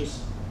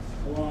changes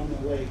along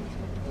the lake,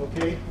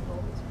 okay?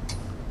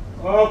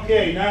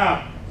 Okay,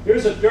 now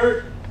here's a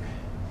dirt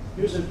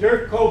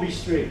Kobe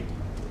Street,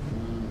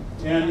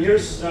 and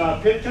here's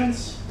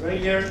Pipkins right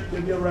here.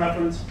 Give you a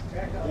reference,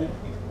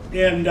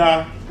 and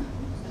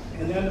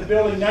then the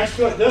building next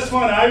to it. This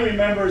one I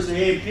remember is the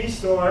A&P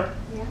store,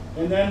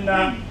 and then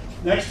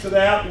next to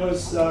that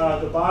was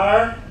the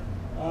bar,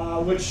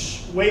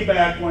 which way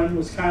back when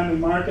was Conley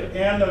Market,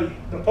 and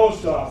the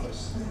post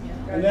office.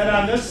 And then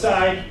on this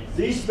side,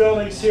 these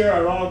buildings here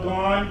are all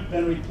gone,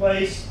 been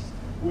replaced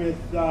with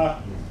the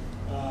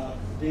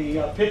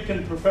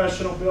Pitkin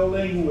Professional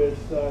Building,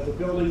 with the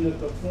building that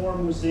the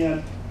Forum was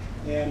in,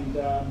 and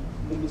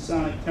the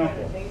Masonic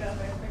Temple.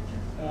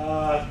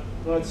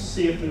 Let's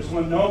see if there's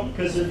one. No,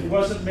 because it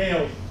wasn't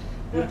mailed.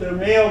 If they're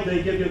mailed,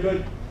 they give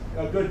you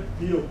a good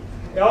view.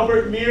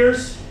 Albert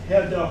Mears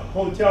had the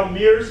Hotel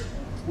Mears,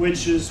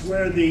 which is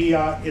where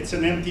it's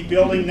an empty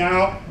building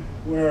now,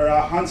 where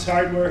Hunt's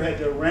Hardware had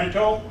their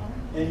rental.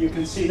 And you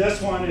can see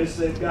this one is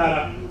they've got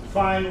a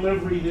fine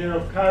livery there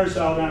of cars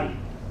out on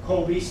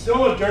Colby.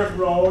 Still a dirt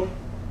road.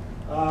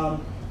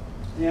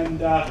 And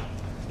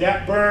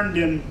that burned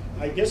in,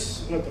 I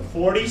guess, what, the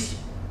 40s?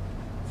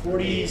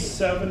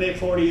 47 to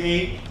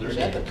 48. Is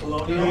that the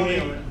Colonial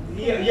Inn?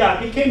 Yeah,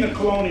 it became the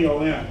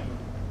Colonial Inn.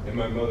 And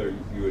my mother,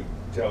 you would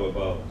tell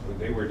about, when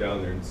they were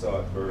down there and saw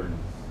it burn.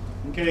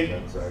 Okay.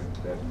 Outside,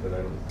 but I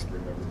don't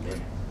remember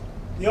when.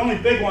 The only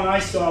big one I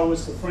saw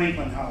was the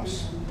Franklin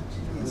House.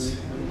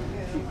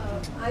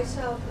 I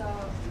saw the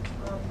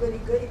Goody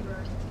Goody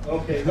burn.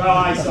 Okay, well,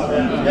 I saw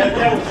that.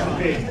 That was the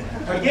big.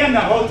 Again, the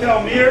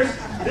Hotel Mears.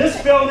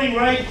 This building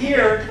right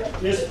here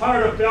is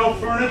part of Bell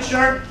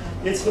Furniture.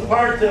 It's the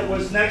part that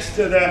was next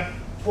to the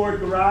Ford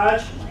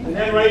garage. And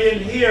then right in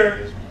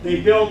here, they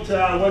built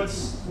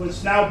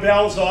what's now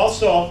Bell's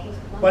also,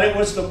 but it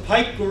was the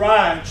Pike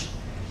Garage.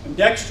 And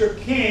Dexter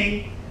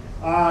King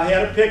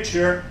had a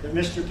picture that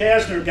Mr.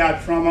 Kasner got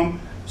from him.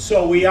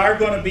 So we are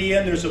going to be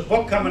in, there's a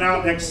book coming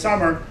out next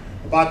summer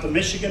about the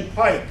Michigan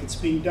Pike. It's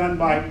being done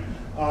by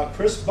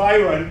Chris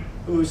Byron,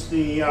 who's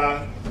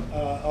a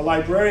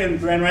librarian in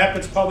Grand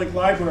Rapids Public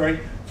Library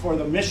for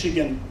the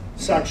Michigan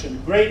section.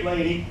 Great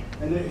lady.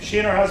 And she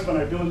and her husband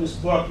are doing this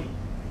book.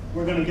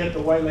 We're going to get the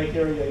White Lake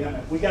area in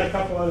it. We got a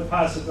couple other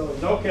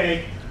possibilities.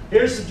 Okay,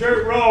 here's the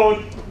dirt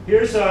road.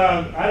 Here's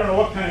I don't know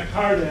what kind of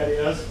car that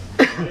is,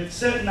 but it's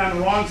sitting on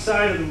the wrong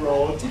side of the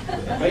road.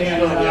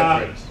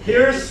 And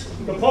here's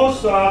the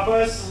post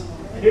office.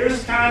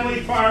 Here's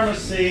Conley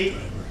Pharmacy.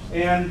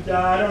 And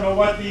I don't know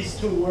what these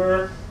two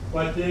were,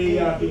 but they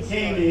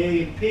became the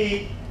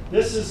A&P.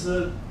 This is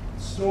the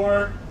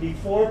store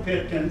before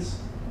Pitkins.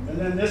 And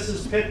then this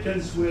is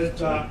Pitkins with,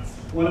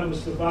 when it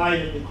was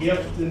divided, the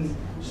gift and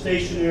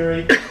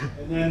stationery,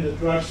 and then the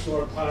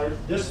drugstore part.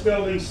 This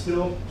building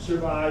still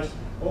survives.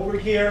 Over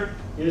here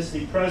is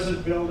the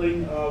present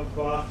building of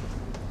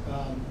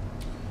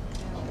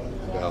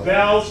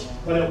Bell's,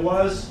 but it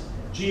was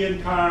G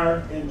and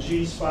Car and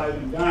G's 5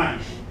 and Dime.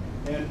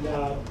 And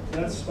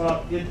that's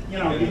about it. You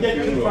know, you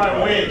get too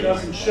far away, it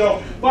doesn't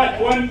show. But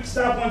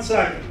stop 1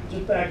 second.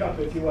 Just back up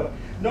if you would.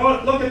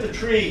 No, look at the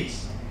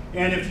trees.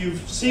 And if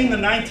you've seen the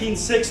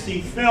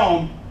 1960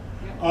 film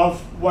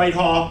of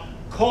Whitehall,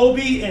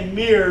 Colby and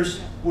Mears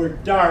were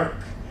dark.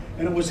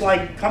 And it was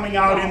like coming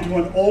out into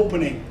an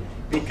opening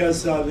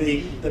because of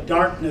the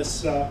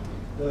darkness of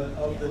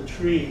the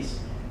trees.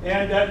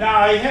 And now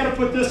I had to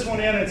put this one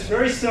in. It's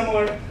very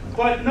similar.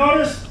 But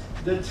notice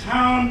the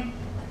town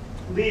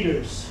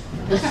leaders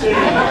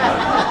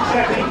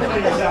checking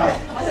things out.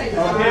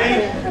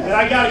 Okay? And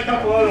I got a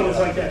couple other ones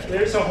like that.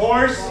 There's a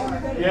horse,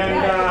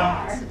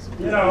 and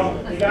you know,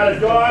 you got a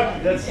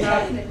dog that's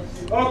not.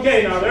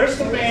 Okay, now there's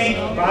the bank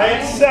by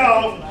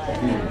itself,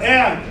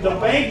 and the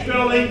bank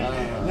building,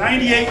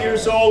 98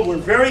 years old. We're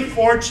very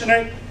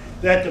fortunate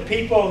that the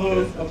people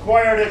who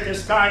acquired it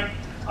this time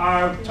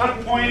are tuck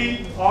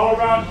pointing all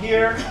around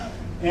here.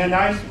 And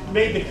I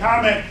made the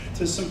comment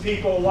to some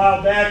people a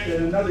while back that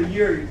in another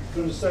year you're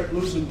going to start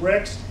losing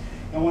bricks.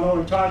 And went over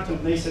and talked to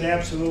them. They said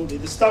absolutely.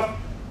 The stuff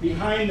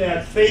behind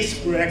that face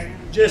brick,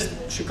 just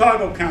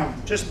Chicago County,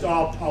 just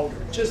all powder,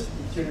 just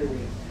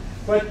deteriorated.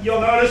 But you'll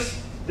notice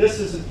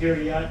this isn't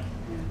here yet.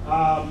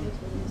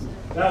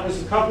 That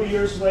was a couple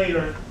years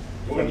later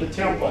for the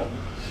temple.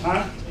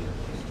 Huh?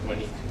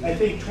 I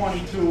think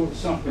 22 or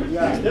something.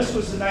 Yeah, this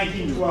was in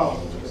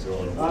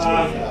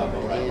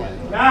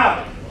 1912.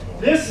 Now,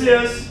 this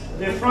is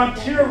the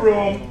frontier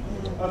room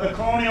of the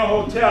Colonial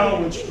Hotel,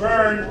 which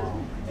burned,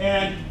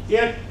 and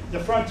the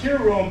frontier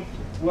room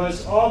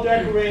was all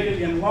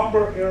decorated in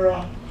lumber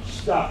era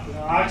stuff. You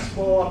know,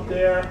 oxbow up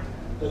there,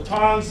 the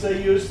tongs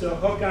they used to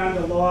hook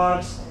onto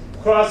logs,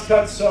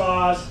 crosscut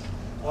saws,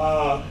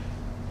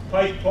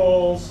 pike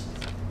poles,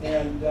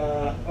 and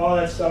all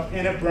that stuff.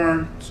 And it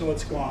burned, so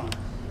it's gone.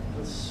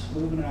 Let's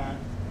moving on.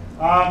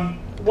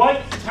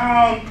 What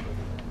town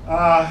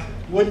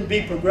wouldn't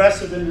be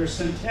progressive in their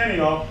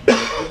centennial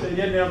if they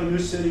didn't have a new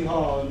city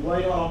hall? And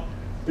Whitehall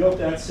built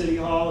that city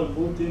hall and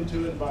moved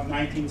into it about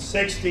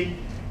 1960,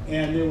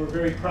 and they were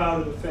very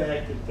proud of the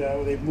fact that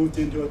when they moved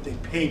into it, they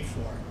paid for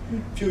it.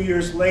 A few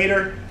years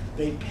later,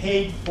 they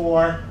paid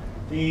for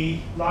the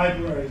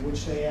library,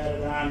 which they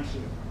added on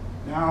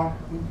to. Now,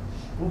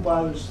 who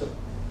bothers to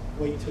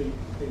wait till you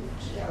finish?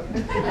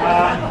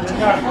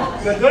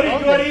 The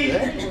goody-goody,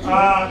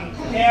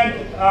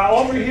 and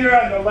over here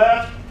on the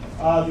left,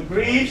 the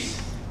Greaves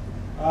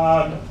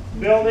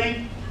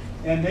building,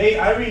 and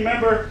I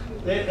remember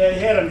they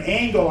had an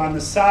angle on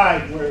the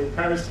side where the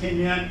cars came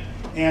in,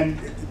 and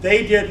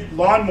they did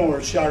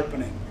lawnmower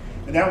sharpening,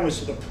 and that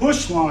was the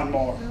push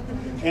lawnmower.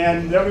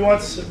 And every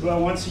once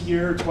a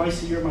year,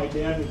 twice a year, my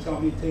dad would tell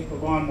me to take the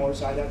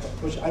lawnmowers. I'd have to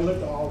push. I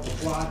lived all the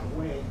block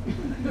away,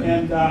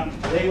 and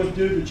they would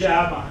do the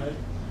job on it.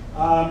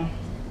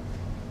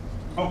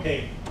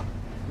 Okay,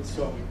 let's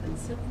go.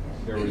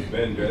 There was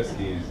Ben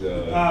Dresky's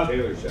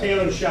tailor shop.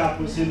 Tailor shop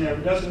was in there.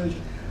 But doesn't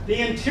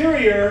the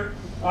interior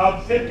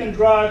of Pitkin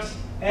Drugs,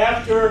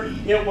 after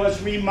it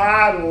was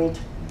remodeled,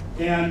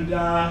 and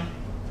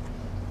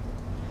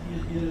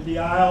the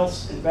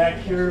aisles, and back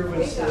here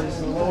was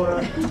the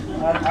lower.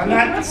 I'm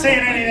not saying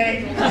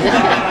anything,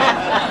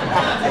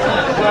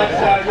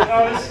 but you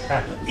notice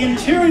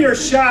interior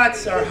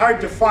shots are hard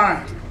to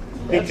find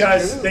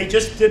because they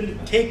just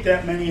didn't take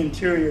that many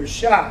interior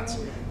shots.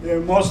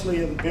 They're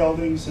mostly in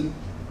buildings and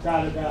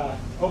da-da-da.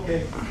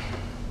 Okay.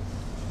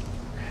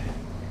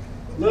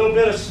 A little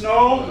bit of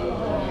snow,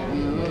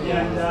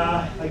 and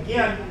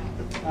again,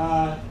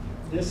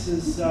 this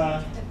is,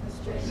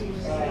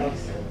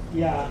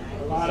 yeah,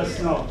 a lot of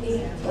snow.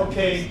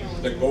 Okay.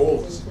 The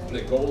gold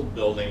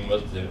building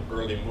was the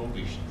early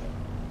movie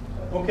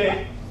stuff.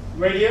 Okay,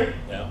 right here?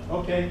 Yeah.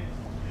 Okay.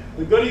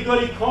 The Goody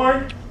Goody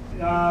Court,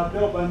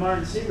 built by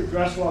Martin Siebert,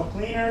 Dresswell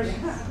Cleaners,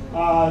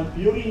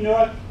 Beauty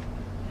Nook,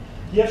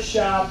 Gift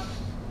Shop,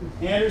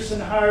 Anderson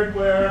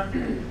Hardware,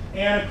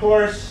 and of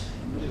course,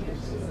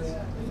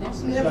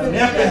 the Nip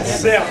and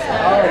Sip,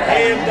 our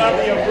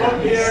A&W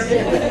Brook here,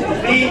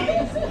 the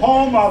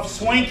home of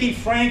Swanky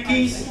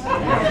Frankies,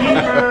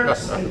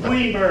 Kingbergs, and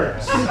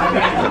Queenbergs. I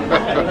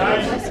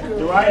mean,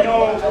 do I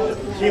know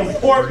the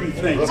important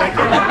things? I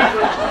can't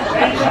remember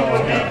anything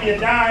would make me a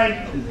dime.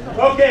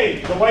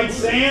 Okay, the White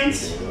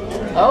Sands.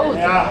 Oh,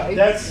 Yeah,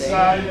 that's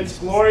in its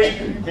glory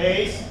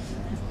days.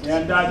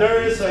 And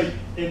there is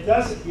you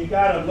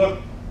gotta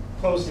look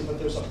closely, but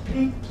there's a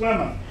pink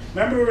Plymouth.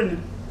 Remember in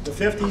the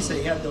 50s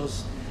they had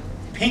those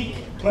pink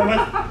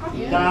Plymouth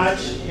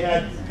Dodge,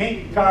 had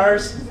pink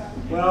cars.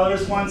 Well,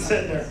 there's one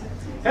sitting there.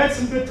 Had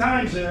some good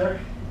times there.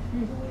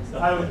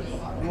 I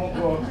won't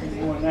go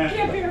on that.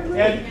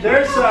 And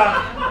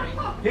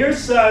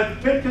here's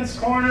Pitkin's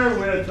Corner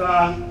with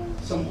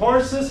some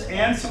horses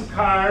and some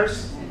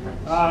cars,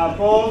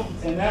 both,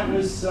 and that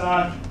was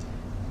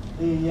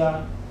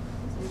yeah.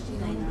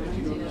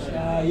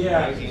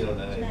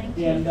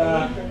 And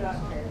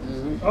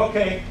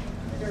okay.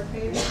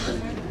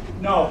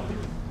 No.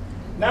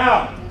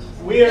 Now,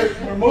 we're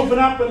moving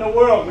up in the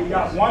world. We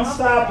got one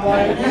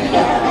stoplight.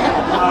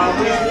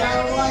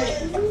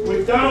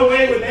 We've done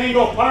away with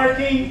angle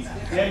parking,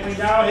 and we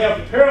now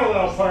have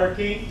parallel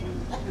parking.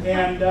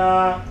 And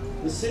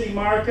the city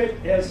market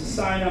has a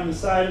sign on the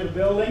side of the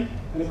building.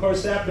 And of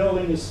course, that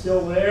building is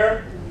still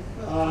there.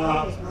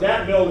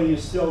 That building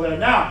is still there.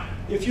 Now,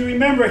 if you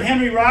remember,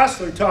 Henry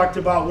Rossler talked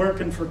about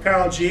working for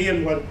Carl G.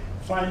 and what a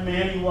fine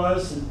man he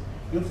was and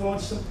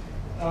influenced him.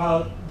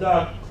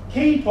 The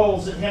cane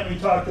poles that Henry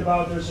talked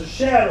about, there's a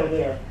shadow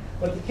there.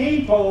 But the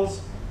cane poles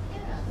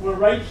were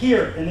right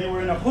here, and they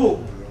were in a hoop.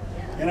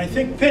 And I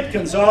think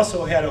Pitkin's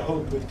also had a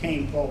hoop with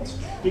cane poles.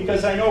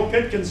 Because I know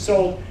Pitkin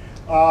sold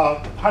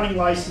hunting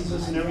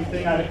licenses and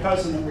everything. I had a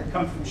cousin that would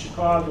come from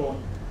Chicago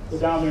and go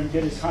down there and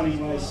get his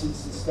hunting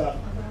license and stuff.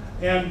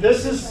 And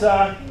this is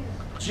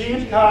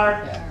G&K.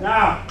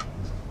 Now,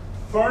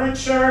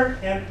 furniture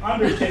and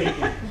undertaking.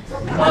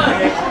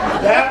 Okay?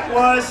 That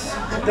was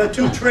the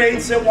two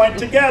trades that went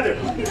together.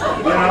 You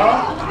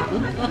know,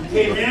 you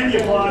came in, you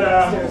bought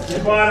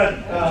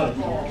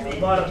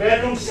a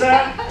bedroom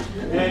set,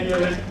 and you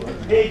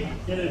paid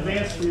in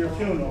advance for your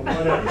funeral,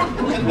 whatever.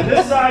 And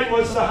this side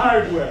was the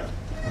hardware.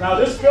 Now,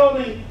 this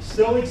building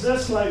still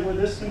exists like with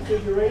this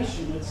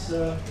configuration. It's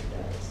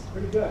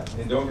pretty good.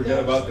 And don't forget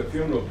about the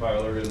funeral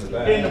parlor in the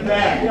back. In the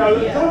back. Now,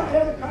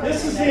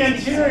 this is the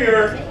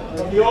interior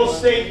of the old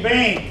State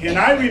Bank, and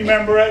I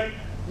remember it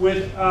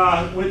with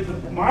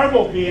the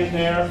marble being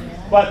there,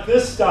 but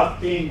this stuff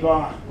being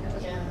gone.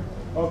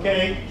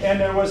 Okay, and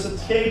there was a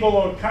table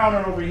or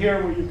counter over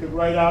here where you could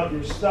write out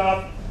your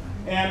stuff,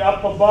 and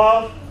up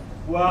above,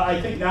 well,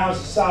 I think now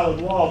it's a solid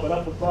wall, but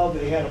up above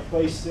they had a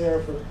place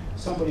there for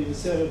somebody to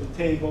sit at the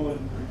table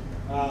and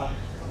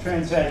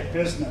transact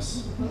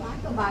business. Well,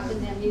 Eichelbach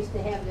and them used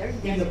to have their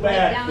In the desk back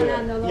right down there.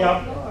 on the lower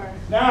Yep. floor.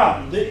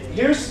 Now,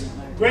 here's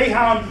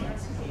Greyhound,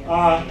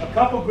 a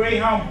couple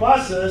Greyhound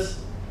buses,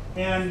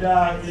 and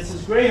this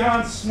is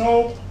Greyhound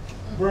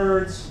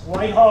Snowbirds,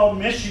 Whitehall,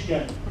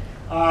 Michigan.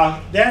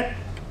 I've had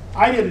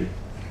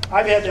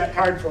that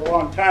card for a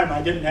long time.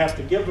 I didn't have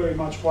to give very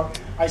much for it.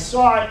 I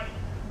saw it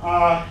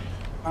on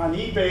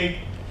eBay.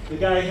 The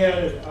guy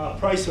had a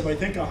price of, I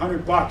think,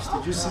 $100.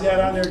 Did you see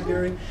that on there,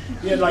 Gary?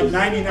 He had like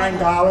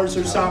 $99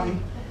 or something.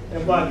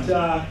 But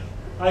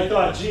I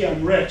thought, gee,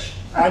 I'm rich.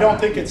 I don't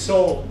think it's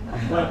sold.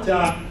 But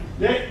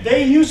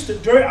they used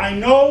to, I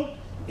know,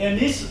 and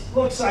this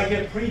looks like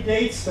it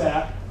predates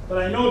that, but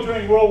I know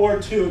during World War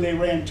II they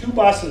ran 2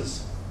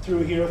 buses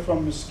through here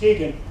from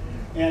Muskegon,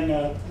 and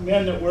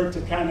men that worked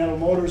at Continental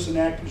Motors and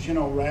that, because, you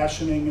know,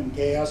 rationing and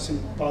gas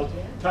and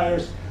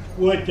tires,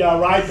 would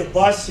ride the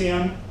bus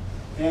in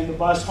and the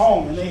bus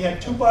home. And they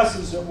had 2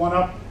 buses that went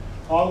up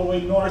all the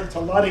way north to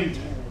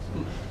Ludington.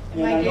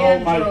 And My I know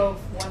dad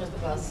drove one of the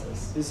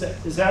buses.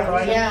 Is that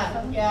right?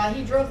 Yeah,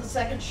 he drove the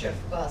second shift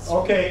bus.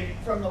 Okay.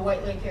 From the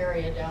White Lake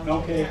area down to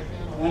Okay.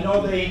 Continental. I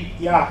know they,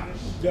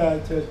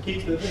 to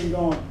keep the thing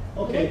going.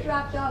 They Okay.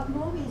 dropped off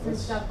movies and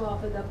stuff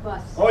off of the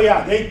bus. Oh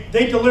yeah,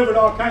 they delivered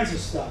all kinds of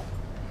stuff.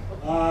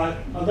 A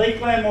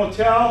Lakeland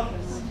Motel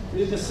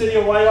in the city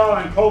of Whitehall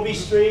on Covey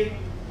Street.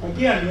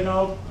 Again, you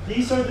know,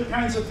 these are the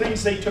kinds of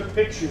things they took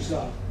pictures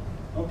of.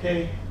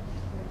 Okay.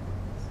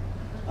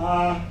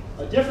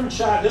 A different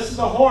shot. This is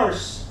a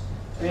horse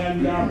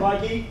and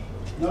buggy,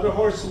 another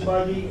horse and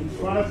buggy in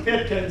front of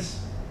Pitkins.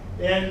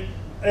 And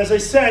as I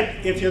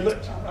said, if you look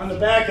on the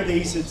back of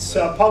these, it's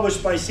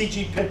published by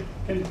C.G.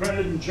 Pitkin,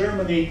 printed in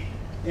Germany.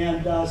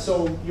 And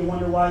so you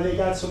wonder why they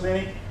got so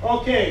many.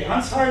 Okay,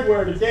 Hunt's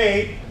Hardware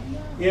today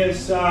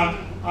is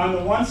on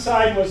the one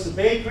side was the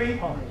bakery,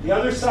 the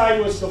other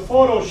side was the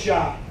photo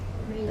shop.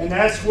 And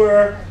that's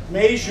where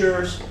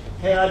Mazur's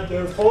had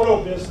their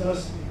photo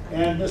business,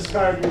 and this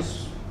card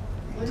was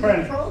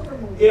printed.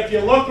 If you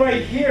look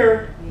right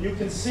here, you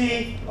can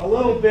see a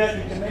little bit,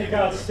 you can make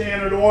out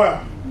Standard Oil.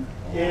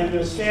 And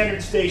the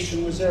Standard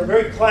station was there, a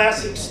very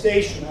classic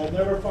station. I've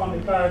never found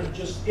a car that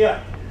just hit.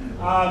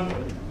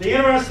 The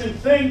interesting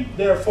thing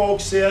there,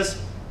 folks,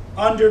 is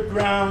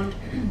underground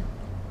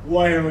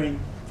wiring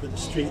for the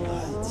street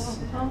lights.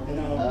 You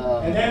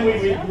know? And then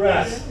we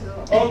regress.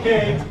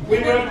 Okay, we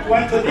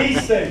went to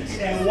these things,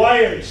 and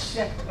wires,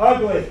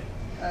 ugly.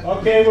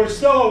 Okay, we're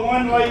still a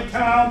one-light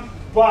town,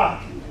 but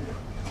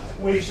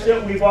we've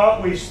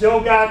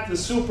still got the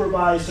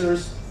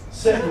supervisors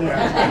sitting there.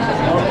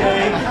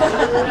 Okay,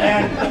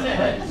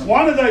 and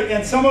one of the,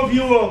 and some of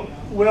you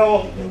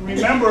will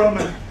remember him.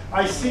 And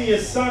I see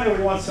his son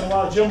every once in a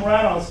while, Jim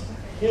Reynolds.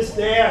 His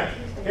dad,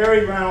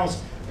 Harry Reynolds,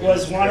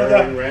 was one of the.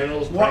 Aaron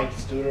Reynolds, Frank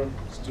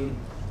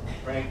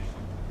Frank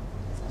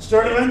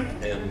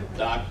Sturtevant? and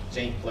Doc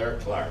St. Clair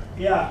Clark.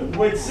 Yeah,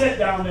 would sit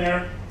down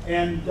there,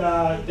 and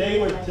they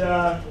would,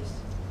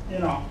 you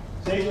know,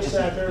 they just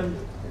sat there and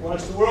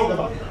watched the world go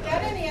by.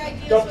 Got any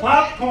ideas? The what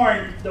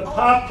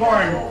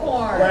popcorn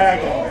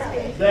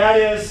wagon, that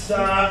is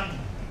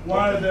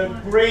one of the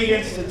great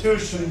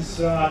institutions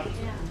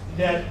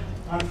that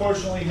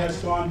unfortunately has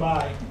gone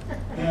by.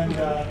 And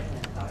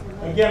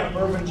again, a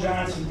Mervyn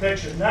Johnson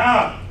picture.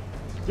 Now,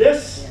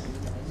 this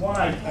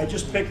one I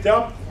just picked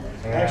up,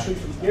 actually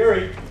from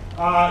Gary.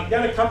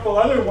 Got a couple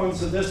other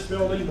ones of this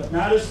building, but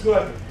not as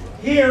good.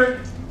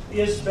 Here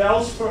is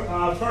Bell's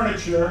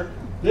Furniture.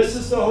 This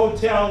is the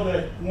hotel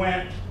that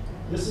went.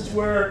 This is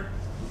where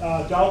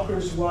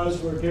Dalkers was,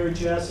 where Gary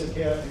Jessic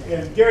had,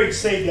 and Gary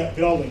saved that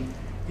building.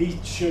 He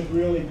should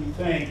really be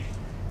thanked,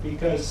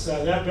 because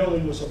that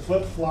building was a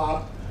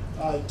flip-flop.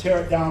 Tear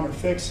it down or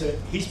fix it.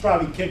 He's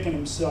probably kicking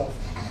himself.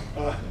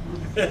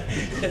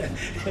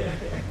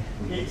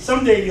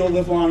 Someday you'll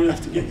live long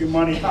enough to get your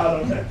money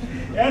out of it.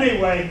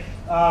 Anyway,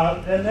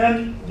 and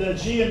then the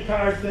G and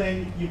car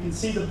thing, you can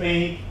see the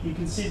bank, you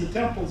can see the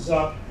temples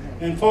up.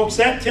 And folks,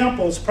 that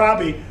temple is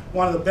probably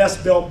one of the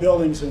best built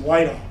buildings in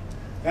Whitehall.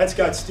 That's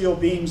got steel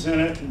beams in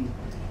it, and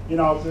you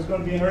know, if there's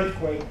going to be an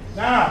earthquake.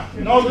 Now,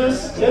 you know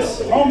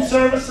this home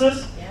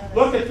services,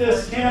 look at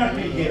this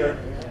canopy here.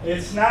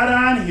 It's not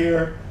on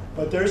here,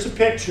 but there's a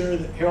picture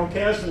that Harold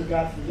Kasner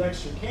got from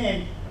Dexter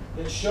King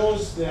that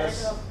shows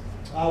this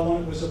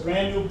when it was a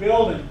brand new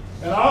building.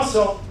 And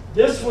also,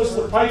 this was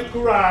the Pike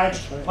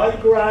Garage.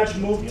 Pike Garage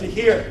moved to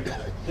here.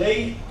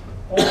 They,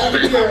 over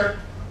here,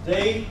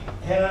 they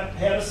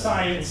had a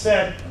sign that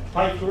said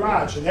Pike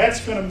Garage. And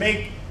that's going to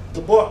make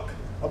the book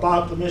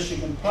about the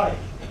Michigan Pike.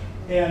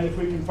 And if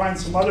we can find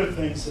some other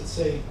things that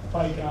say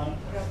Pike on it.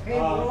 Got paved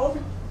road?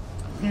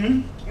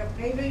 Hmm? Got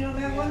paving on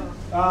that one?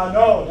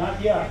 No, not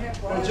yet.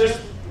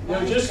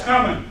 They're just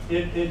coming.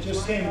 It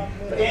just came.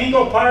 The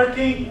angle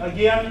parking,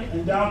 again,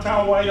 in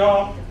downtown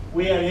Whitehall,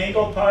 we had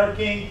angle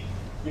parking.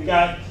 You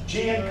got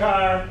G and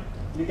car.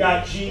 You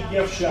got G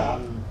gift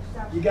shop.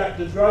 You got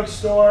the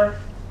drugstore.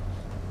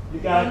 You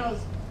got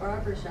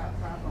Barber shop,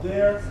 probably.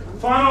 there.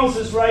 Funnels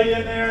is right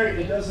in there.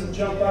 It doesn't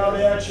jump out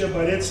at you,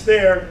 but it's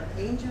there.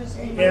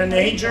 And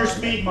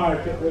Anger's Meat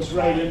Market was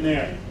right in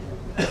there.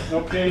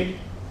 Okay?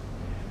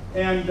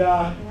 And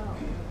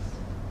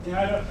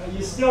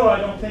you still,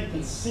 I don't think,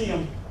 can see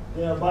them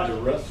there. But The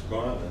roof's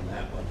gone on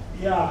that one.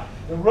 yeah,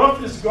 the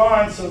roof is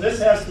gone, so this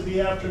has to be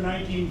after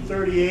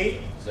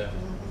 1938, So,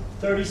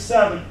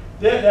 37.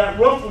 That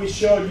roof we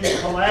showed you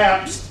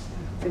collapsed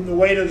from the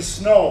weight of the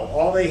snow.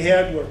 All they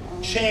had were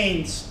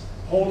chains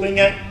holding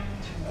it,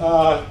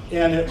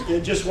 and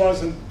it just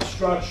wasn't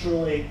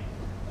structurally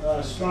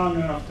strong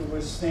enough to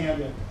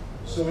withstand it.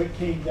 So it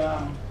came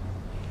down.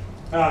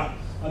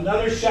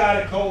 Another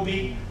shot of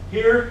Kobe.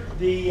 Here,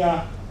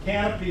 the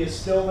canopy is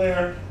still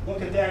there.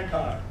 Look at that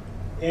car.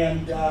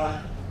 And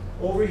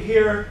over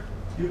here,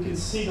 you can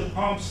see the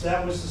pumps.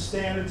 That was the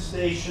standard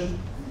station.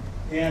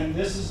 And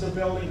this is the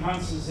building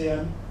Hunts is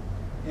in.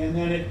 And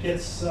then it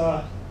gets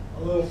a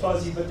little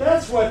fuzzy. But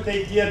that's what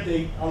they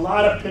did. A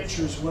lot of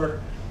pictures were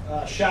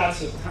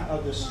shots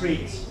of the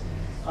streets.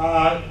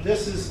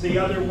 This is the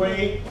other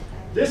way.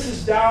 This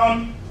is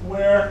down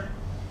where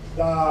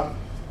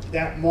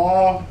that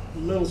mall,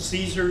 Little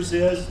Caesars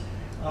is.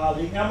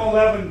 The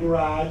M11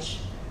 garage,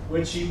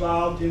 which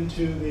evolved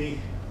into the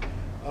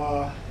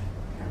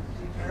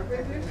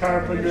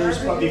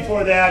Carpenters, but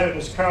before that it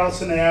was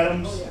Carlson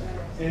Adams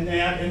and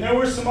that. And there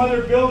were some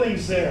other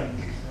buildings there.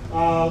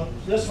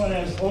 This one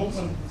has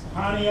Ullman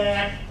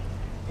Pontiac,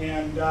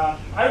 and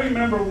I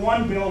remember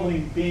one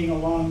building being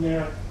along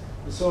there,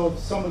 so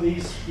some of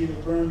these either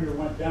burned or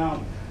went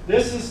down.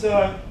 This is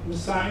the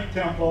Masonic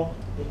Temple,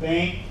 the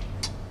bank,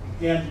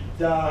 and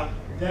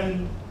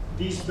then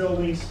these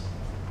buildings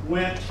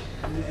went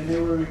and they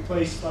were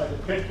replaced by the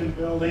Pitkin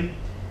building,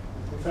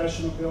 the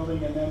professional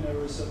building, and then there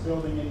was a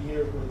building in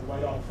here where the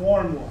Whitehall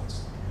Forum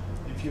was.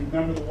 If you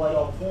remember the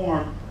Whitehall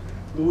Forum,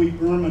 Louis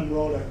Berman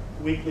wrote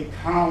a weekly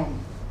column,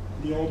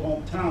 The Old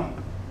Hometown,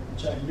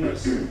 which I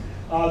missed.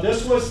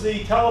 This was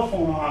the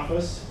telephone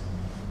office,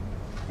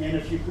 and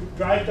if you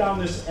drive down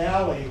this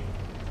alley,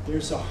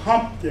 there's a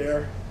hump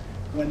there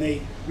when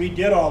they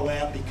redid all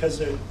that because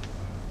the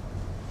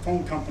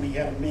phone company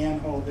had a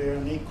manhole there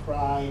and they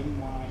cried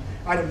and whined.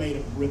 I'd have made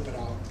them rip it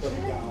out, put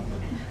it down.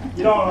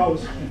 You don't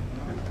always win.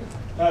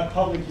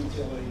 Public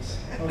utilities.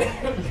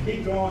 Okay,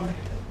 keep going.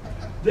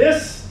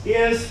 This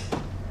is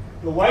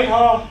the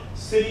Whitehall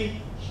City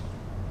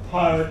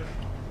Park.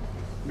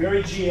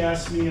 Mary G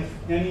asked me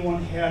if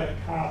anyone had a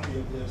copy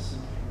of this.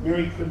 And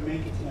Mary couldn't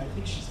make it tonight. I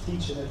think she's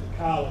teaching at the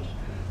college.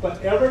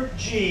 But Everett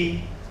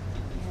G.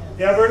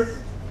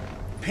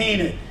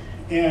 painted,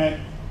 and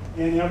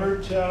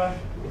Everett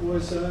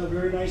was a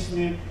very nice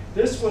man.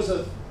 This was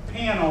a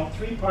panel,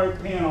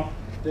 three-part panel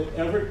that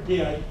Everett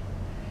did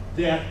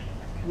that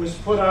was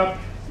put up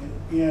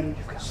in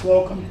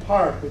Slocum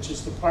Park, which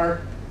is the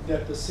park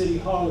that the City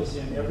Hall is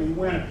in every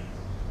winter.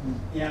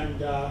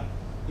 And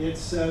it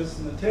says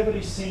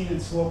Nativity Scene in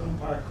Slocum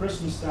Park,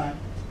 Christmas time.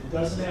 It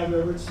doesn't have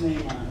Everett's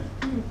name on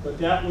it, but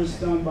that was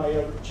done by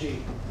Everett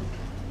G.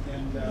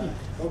 And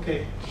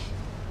okay.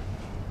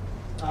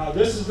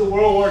 This is the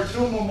World War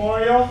II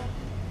Memorial,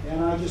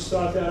 and I just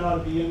thought that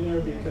ought to be in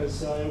there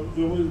because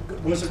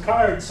it was a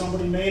card,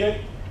 somebody made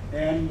it,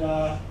 and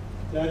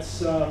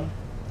that's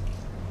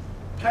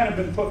kind of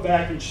been put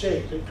back in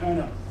shape. It kind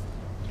of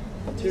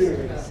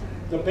deteriorated.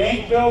 The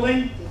bank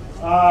building,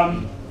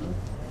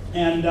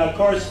 and of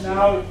course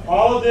now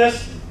all of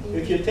this,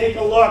 if you take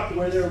a look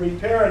where they're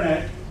repairing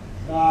it,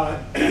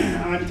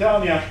 I'm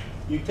telling you,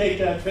 you take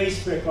that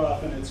face pick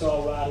off and it's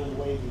all rotted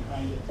away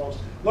behind it, folks.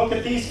 Look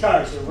at these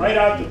cars. They're right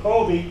out to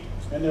Colby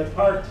and they're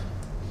parked.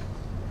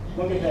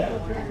 Look at that.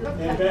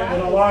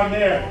 And along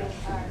there.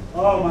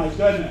 Oh my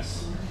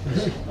goodness.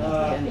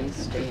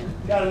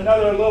 Got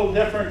another little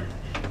different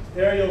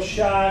aerial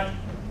shot.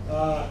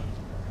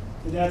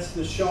 That's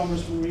the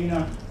Chalmers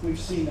Marina. We've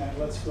seen that.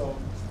 Let's go.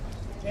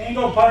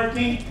 Angle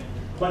parking,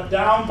 but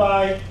down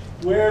by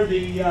where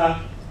the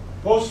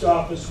post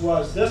office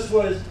was. This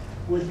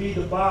would be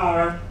the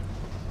bar.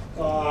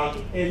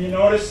 And you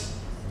notice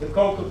the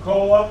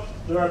Coca-Cola.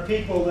 There are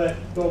people that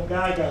go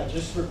gaga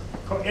just for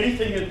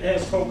anything that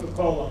has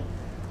Coca-Cola.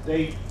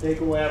 They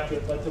go after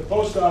it. But the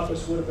post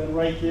office would have been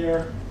right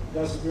there. It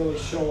doesn't really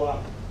show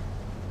up.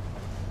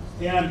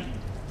 And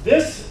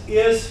this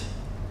is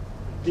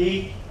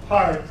the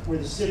part where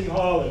the City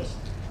Hall is.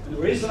 And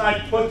the reason I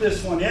put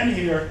this one in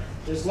here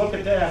is look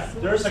at that.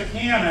 There's a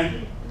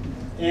cannon.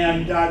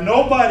 And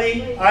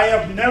nobody, I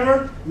have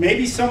never,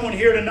 maybe someone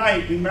here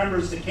tonight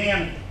remembers the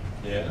cannon.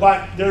 Yeah.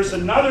 But there's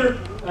another,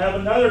 I have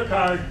another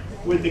card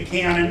with the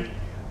cannon,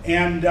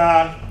 and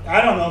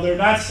I don't know, they're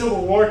not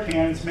Civil War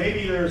cannons.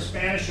 Maybe they're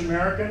Spanish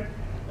American,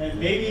 and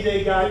maybe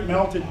they got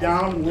melted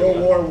down in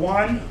World War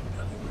I.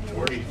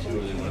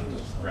 42, they went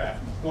to scrap.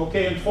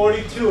 Okay, in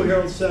 42,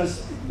 Harold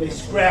says they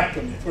scrapped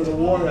them for the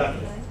war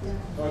effort.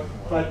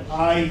 But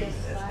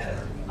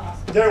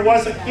there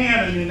was a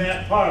cannon in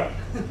that park,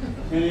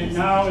 and it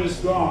now is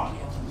gone.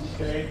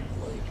 Okay.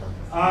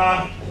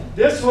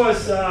 This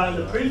was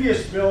the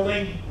previous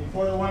building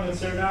before the one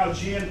that's there now,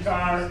 G and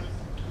Car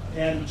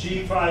and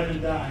G5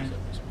 and Dime.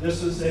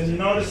 This is, and you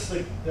notice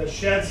the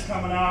sheds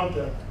coming out,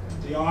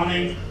 the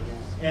awning,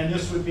 and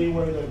this would be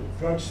where the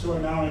drugstore,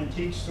 now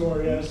antique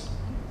store is,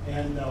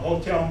 and the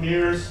Hotel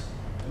Mears,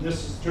 and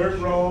this is dirt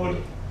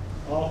road,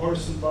 all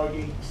horse and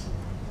buggy,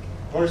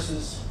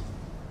 horses.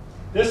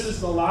 This is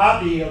the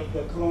lobby of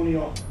the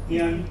Colonial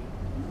Inn,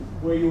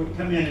 where you would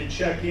come in and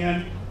check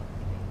in,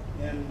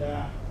 and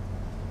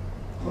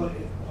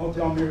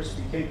Hotel Mears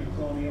became the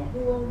Colonial.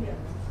 Who owned it?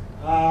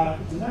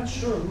 I'm not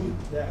sure who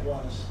that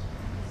was.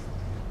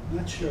 I'm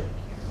not sure.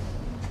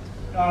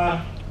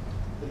 The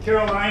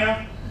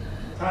Carolina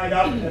tied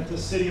up at the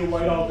City of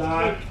Whitehall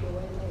dock.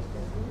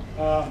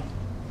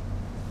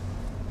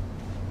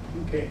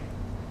 Okay.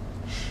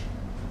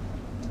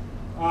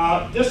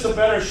 Just a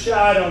better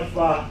shot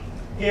of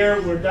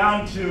here. We're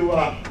down to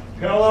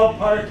parallel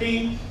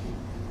parking,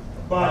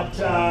 but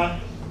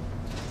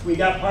we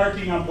got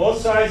parking on both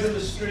sides of the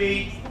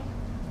street.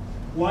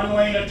 One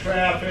lane of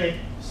traffic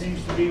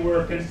seems to be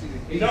working.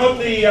 You know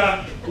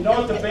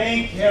what the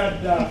bank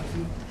had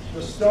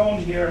the stone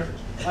here.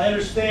 I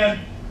understand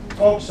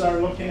folks are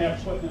looking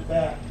at putting it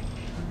back.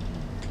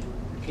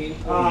 You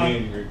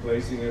mean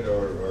replacing it,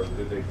 or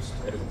did they just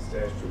have it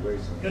stashed away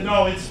somewhere?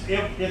 No,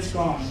 it's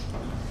gone.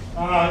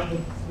 The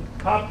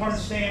popcorn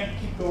stand,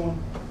 keep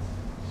going.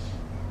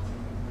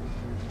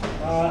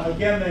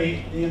 Again,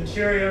 the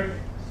interior.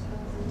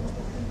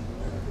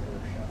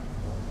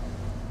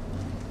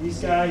 These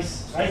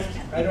guys,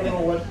 I don't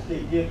know what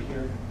they did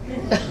here.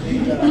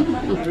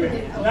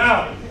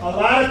 Now, a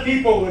lot of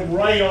people would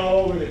write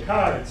all over the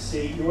cards.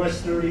 See,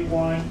 US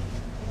 31,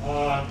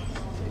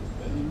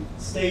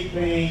 State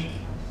Bank,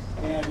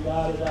 and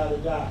da da da da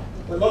da.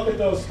 But look at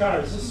those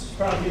cards. This is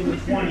probably in the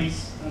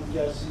 20s, I'm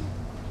guessing.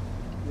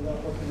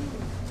 Without looking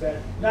at the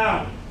back.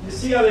 Now, you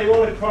see how they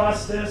wrote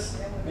across this?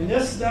 And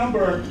this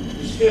number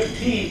is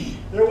 15.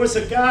 There was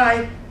a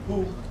guy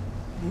who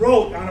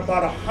wrote on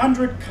about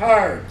 100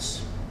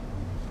 cards,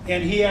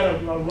 and he had a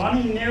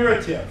running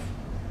narrative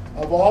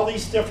of all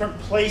these different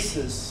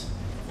places,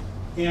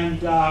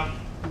 and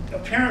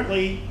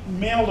apparently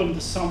mailed them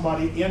to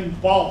somebody in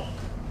bulk.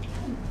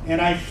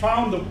 And I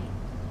found the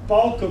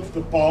bulk of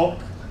the bulk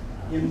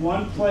in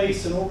one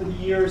place, and over the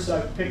years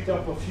I've picked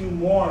up a few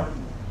more.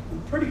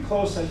 I'm pretty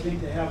close, I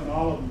think, to having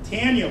all of them.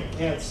 Tanya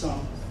had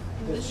some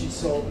that she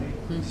sold me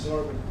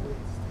exorbitantly.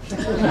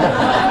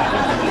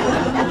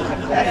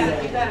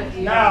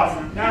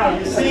 Now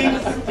you see,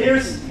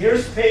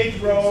 here's Page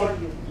Road.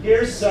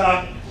 Here's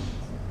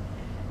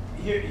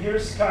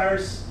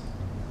cars,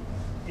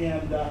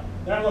 and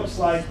that looks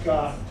like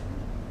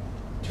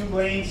 2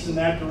 lanes in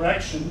that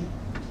direction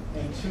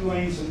and 2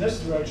 lanes in this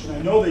direction.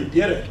 I know they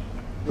did it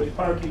with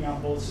parking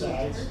on both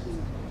sides.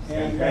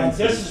 And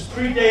this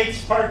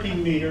predates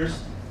parking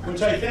meters,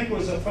 which I think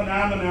was a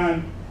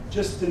phenomenon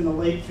just in the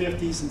late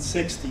 50s and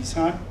 60s,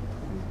 huh?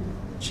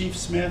 Chief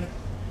Smith,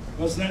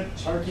 wasn't it?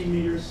 Parking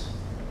meters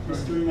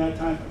just during that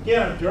time.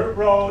 Again, a dirt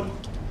road,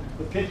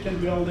 the Pitkin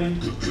building.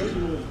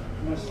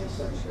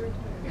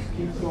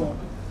 Keep going.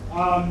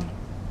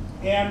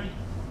 And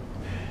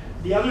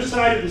the other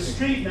side of the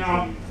street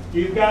now,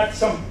 you've got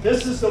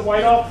this is the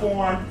Whitehall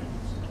Forum.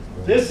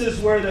 This is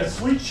where the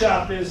sweet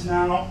shop is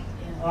now.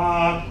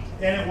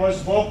 And it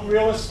was Volk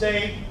Real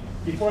Estate.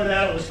 Before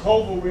that, it was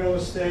Coble Real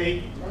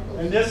Estate.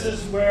 And this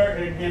is where,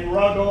 in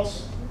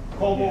Ruggles,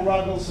 Coble,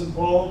 Ruggles, and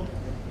Volk.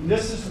 And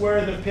this is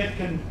where the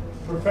Pitkin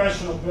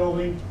Professional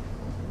Building,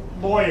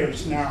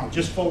 lawyers now,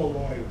 just full of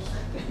lawyers.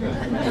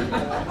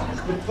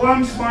 The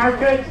Plums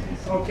Market,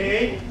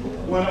 okay,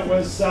 when it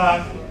was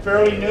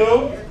fairly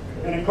new.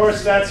 And of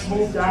course, that's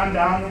moved on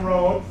down the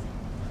road.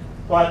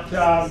 But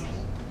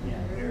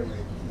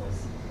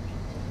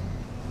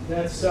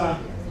that's,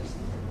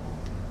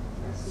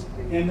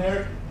 and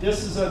there,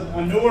 this is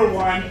a newer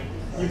one.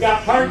 You've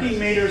got parking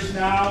meters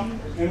now,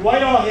 and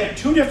Whitehall had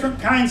 2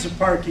 different kinds of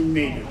parking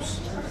meters.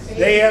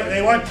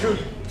 They went through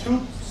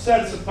 2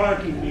 sets of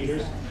parking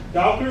meters.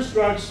 Dowker's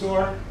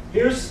Drugstore.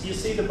 Here's, you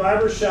see the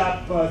barber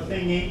shop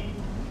thingy,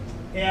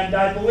 and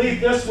I believe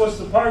this was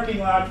the parking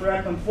lot for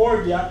Eklund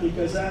Ford yet,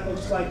 because that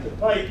looks like the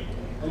pipe,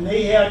 and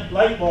they had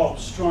light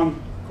bulbs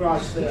strung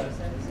across there.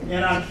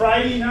 And on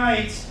Friday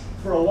nights,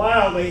 for a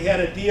while, they had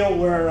a deal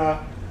where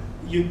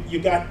you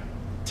got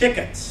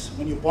tickets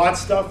when you bought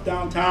stuff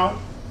downtown,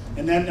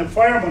 and then the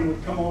firemen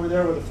would come over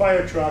there with a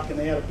fire truck, and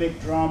they had a big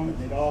drum, and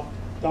they'd all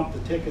dump the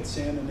tickets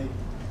in, and they'd,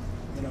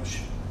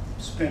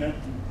 spin it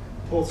and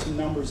pull some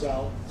numbers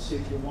out, see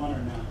if you won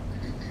or not.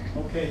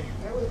 Okay.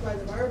 That was by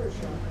the barber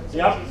shop.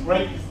 Yep,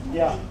 right,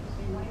 yeah.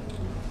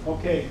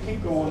 Okay,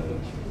 keep going.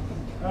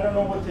 I don't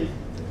know what they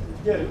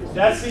did.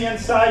 That's the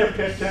inside of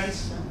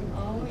Pitkin's.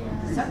 Oh,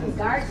 yeah. Sunken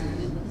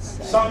garden.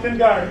 Sunken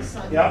garden,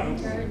 yep.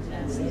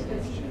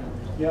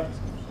 Yep.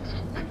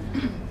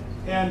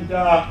 And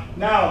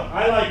now,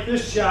 I like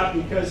this shot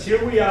because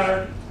here we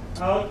are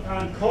out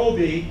on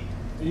Colby,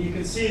 and you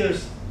can see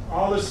there's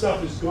all this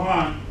stuff is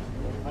gone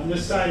on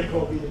this side of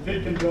Colby. The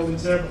Pitkin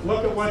building's there, but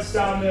look at what's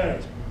down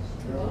there.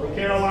 The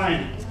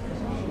Carolina.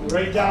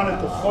 Right down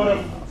at the foot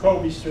of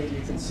Colby Street,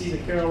 you can see the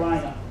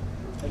Carolina.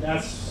 And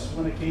that's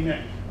when it came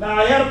in. Now,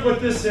 I had to put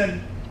this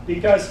in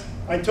because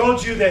I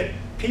told you that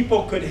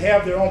people could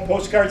have their own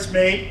postcards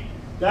made.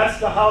 That's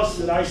the house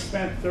that I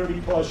spent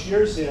 30 plus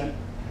years in.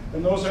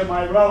 And those are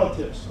my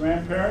relatives,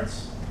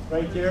 grandparents,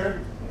 right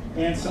there,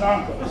 aunts and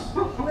uncles.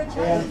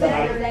 And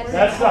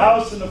that's the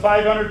house in the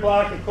 500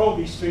 block of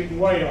Colby Street in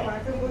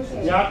Whitehall.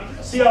 Yeah,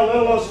 see how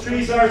little those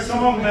trees are?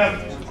 Some of them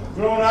have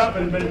grown up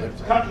and been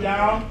cut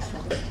down.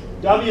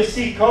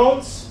 W.C.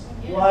 Coates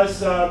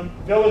was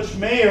village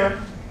mayor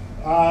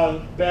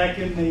back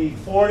in the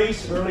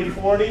 40s, early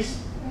 40s.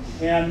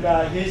 And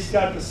he's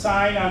got the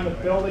sign on the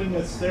building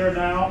that's there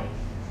now,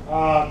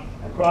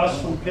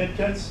 across from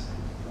Pitkin's.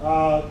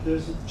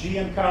 There's a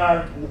GM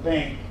car in the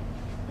bank.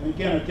 And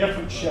again, a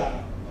different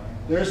shot.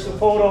 There's the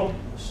photo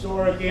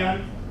store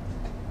again.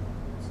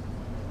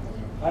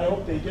 I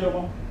hope they did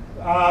one.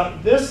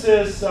 This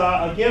is,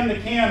 again, the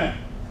cannon.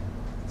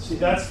 See,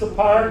 that's the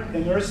part,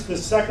 and there's the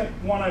second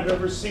one I've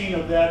ever seen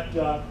of that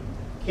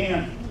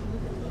cannon.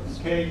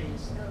 Okay.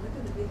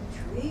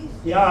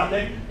 Yeah,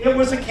 it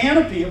was a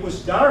canopy. It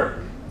was dark.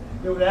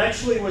 It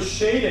actually was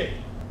shaded.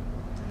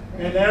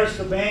 And there's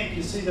the bank.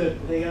 You see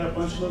that they had a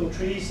bunch of little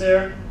trees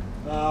there.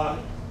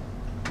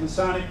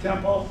 Masonic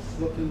Temple,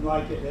 looking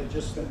like it had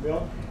just been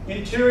built.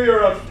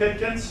 Interior of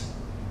Pitkins,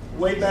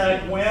 way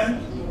back when,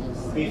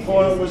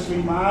 before it was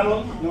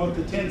remodeled. Note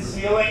the tin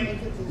ceiling.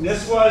 And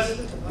this was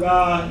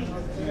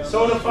the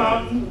soda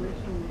fountain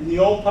in the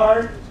old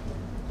part.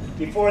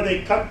 Before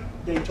they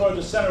tore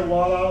the center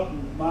wall out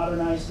and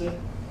modernized it.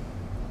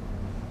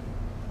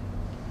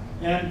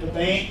 And the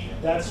bank,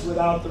 that's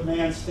without the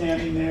man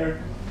standing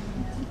there.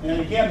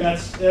 And again,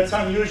 that's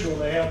unusual.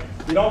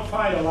 You don't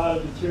find a lot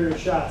of interior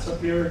shots up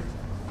here.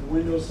 The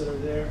windows that are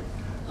there.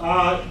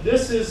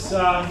 This is,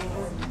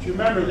 if you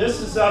remember, this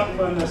is up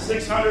on the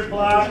 600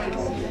 block.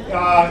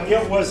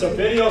 It was a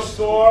video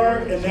store,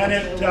 and then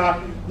it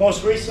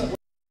most recently.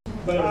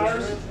 But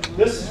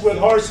this is with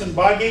horse and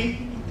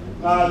buggy.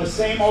 The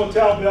same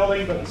hotel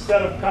building, but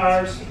instead of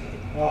cars,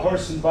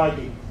 horse and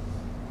buggy.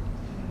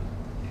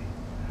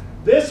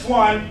 This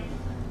one,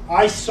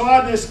 I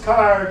saw this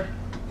card,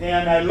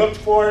 and I looked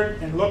for it,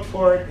 and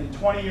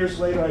 20 years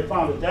later I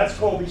found it. That's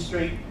Colby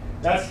Street.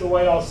 That's the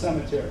Whitehall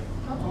Cemetery.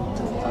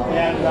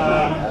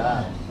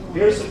 And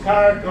here's a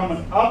card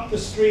coming up the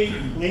street,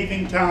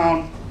 leaving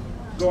town,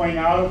 going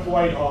out of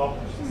Whitehall.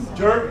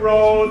 Dirt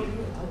road,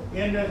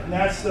 and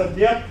that's the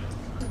dip.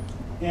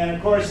 And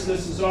of course,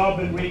 this has all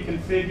been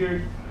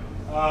reconfigured.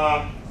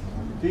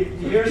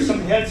 Here's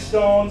some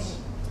headstones,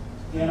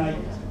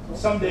 and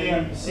someday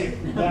I'm going to see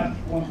if that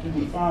one can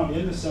be found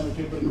in the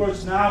cemetery. But of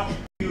course, now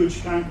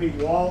huge concrete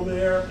wall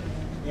there,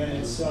 and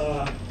it's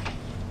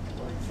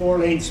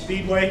 4-lane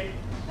speedway.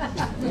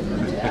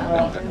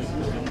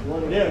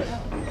 What it is.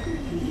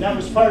 That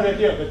was part of that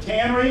deal. The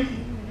tannery,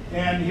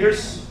 and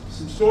here's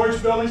some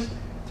storage buildings.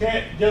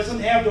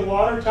 Doesn't have the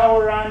water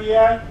tower on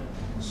yet.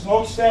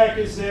 Smokestack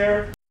is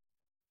there.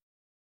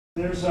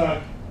 There's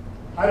I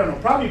don't know,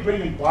 probably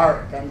bringing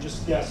bark, I'm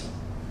just guessing.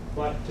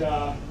 But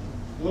it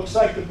looks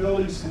like the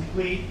building's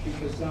complete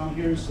because down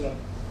here's the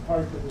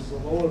part that was the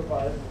lower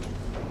part.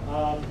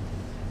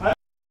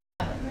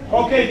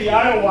 Okay, the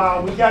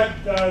Idlewild, we got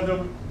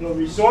the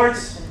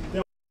resorts.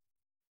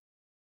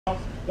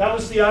 That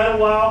was the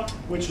Idlewild,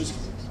 which was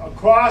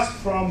across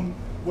from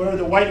where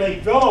the White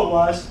Lake Villa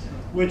was,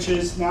 which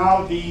is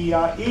now the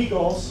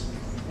Eagles.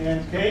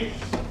 And okay,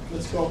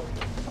 let's go.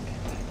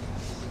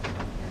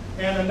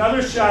 And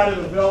another shot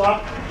of the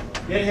villa.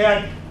 It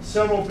had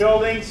several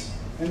buildings,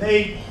 and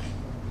they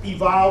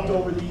evolved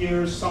over the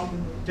years.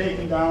 Some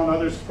taken down,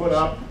 others put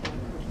up.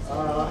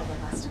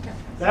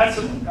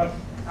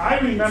 I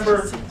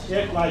remember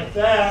it like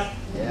that,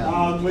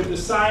 with the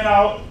sign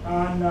out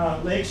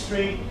on Lake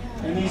Street,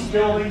 and these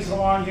buildings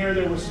along here.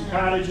 There were some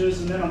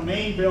cottages, and then a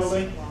main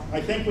building.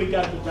 I think we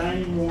got the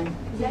dining room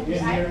in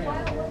here.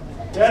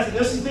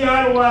 This is the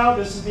Idlewild.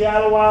 This is the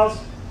Idlewild's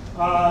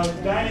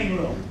dining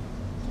room.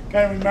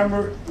 Kind of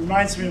remember,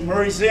 reminds me of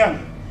Murray's Inn.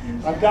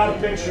 I've got a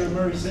picture of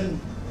Murray's Inn,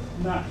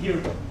 not here,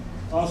 but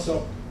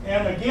also.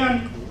 And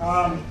again,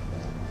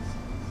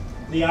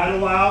 the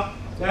Idlewild,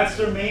 that's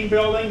their main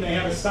building. They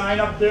have a sign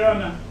up there on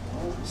the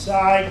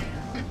side.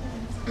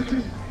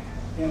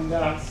 And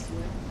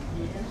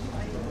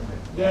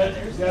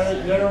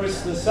there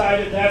was the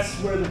side, that's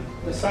where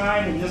the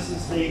sign, and this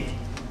is the,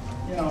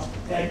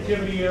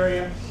 activity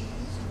area.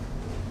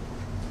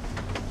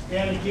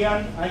 And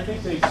again, I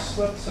think they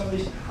slipped some of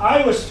these.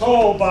 I was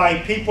told by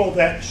people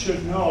that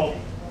should know,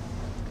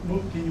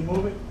 can you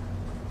move it?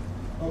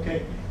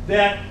 Okay,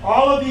 that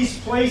all of these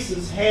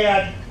places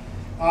had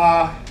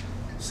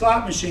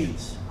slot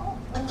machines.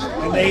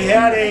 And they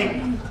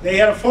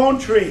had a phone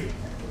tree.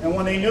 And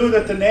when they knew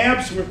that the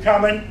nabs were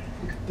coming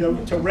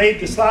to raid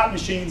the slot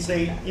machines,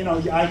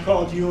 I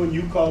called you and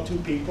you called 2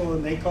 people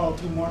and they called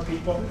 2 more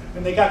people,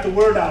 and they got the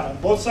word out on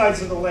both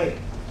sides of the lake.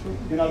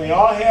 They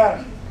all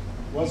had it.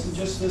 It wasn't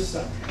just this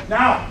side.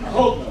 Now,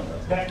 hold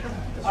back.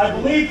 I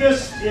believe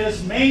this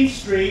is Main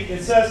Street.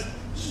 It says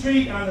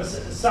street on the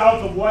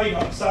south of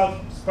Whitehall,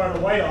 south part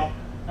of Whitehall.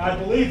 I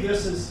believe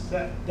this is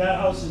that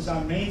house is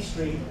on Main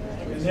Street,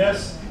 and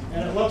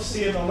it looks,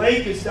 see, and the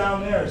lake is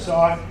down there. So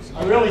I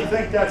really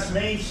think that's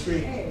Main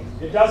Street.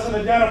 It doesn't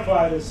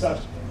identify it as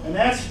such, and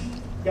that's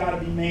got to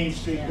be Main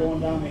Street going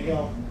down the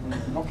hill.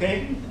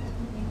 Okay.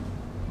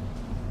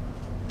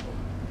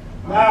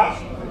 Now,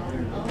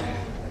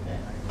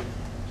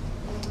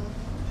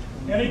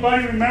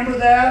 anybody remember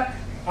that?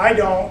 I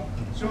don't.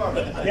 Sure.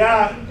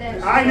 Yeah,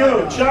 I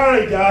knew.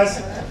 Charlie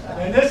does.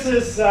 And this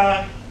is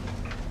the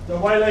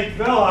White Lake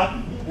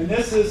Villa, and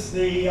this is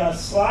the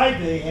slide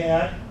they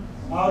had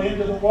out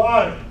into the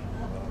water.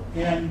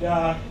 And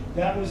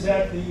that was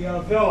at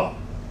the villa.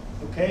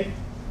 Okay?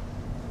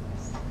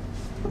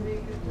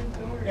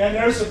 And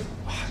there's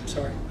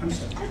sorry.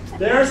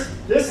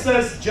 This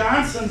says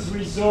Johnson's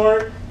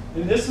Resort,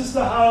 and this is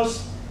the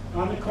house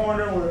on the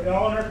corner where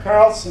Eleanor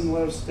Carlson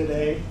lives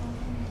today,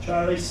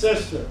 Charlie's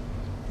sister.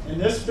 And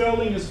this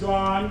building is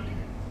gone.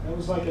 It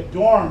was like a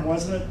dorm,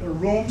 wasn't it? Or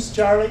rooms,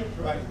 Charlie?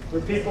 Right.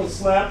 Where people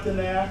slept in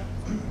that,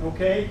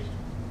 okay?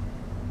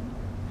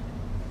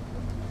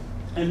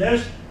 And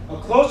there's a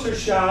closer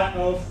shot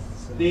of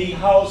the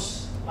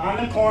house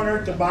on the corner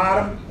at the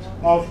bottom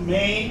of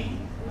Main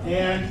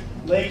and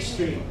Lake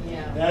Street.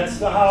 Yeah. That's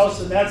the house,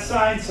 and that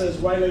sign says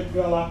White Lake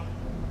Villa,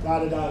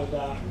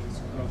 da-da-da-da-da.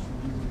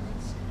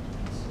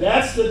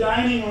 That's the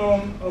dining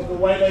room of the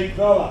White Lake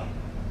Villa.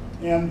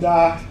 And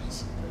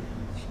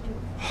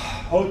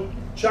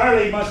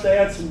Charlie must have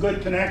had some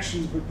good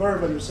connections with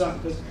Bourbon or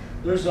something, because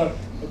there's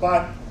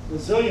about a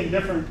zillion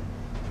different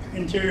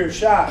interior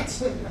shots,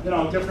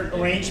 different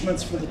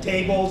arrangements for the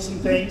tables and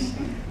things.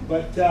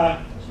 But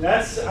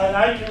and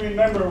I can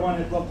remember when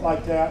it looked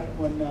like that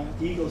when the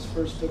Eagles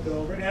first took it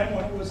over, and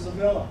when it was the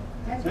Villa.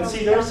 That's And where see,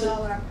 we there's held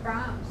all our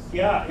proms.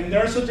 yeah, and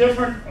there's a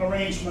different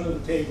arrangement of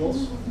the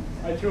tables.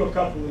 I threw a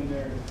couple in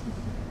there.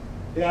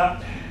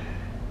 Yeah.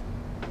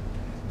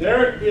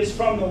 There is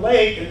from the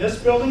lake, and this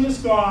building is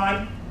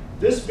gone.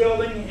 This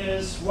building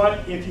is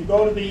what, if you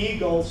go to the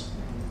Eagles,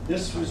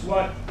 this was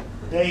what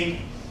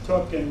they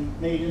took and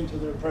made into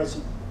their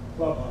present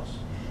clubhouse.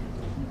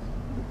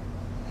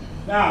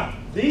 Now,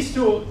 these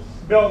two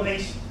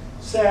buildings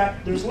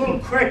sat, there's a little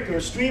creek or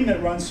a stream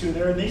that runs through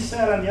there, and these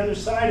sat on the other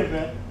side of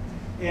it,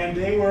 and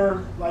they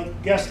were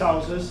like guest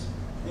houses.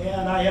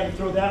 And I had to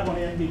throw that one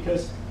in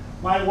because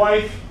my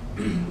wife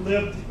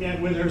lived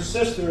in with her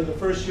sister the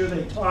first year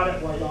they taught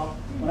at Whitehall.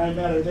 When I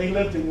met her, they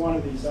lived in one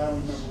of these. I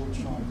don't remember which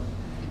one,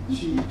 but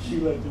she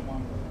lived in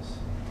one of those.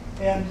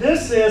 And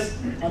this is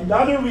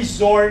another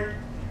resort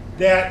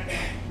that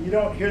you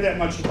don't hear that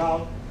much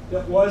about,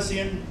 that was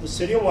in the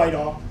city of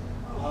Whitehall.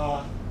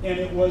 And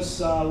it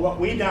was what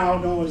we now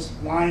know as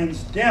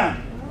Lion's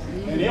Den.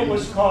 And it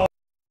was called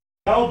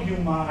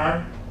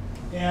Albumar.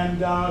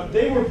 And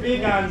they were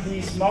big on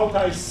these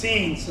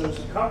multi-scenes. There's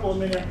a couple of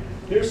them in there.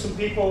 Here's some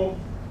people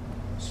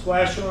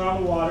splashing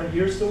around the water.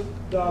 Here's the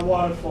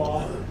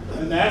waterfall.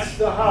 And that's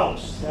the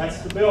house. That's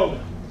the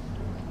building.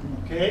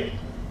 Okay?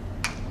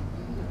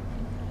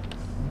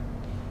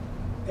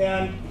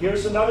 And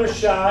here's another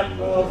shot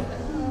of,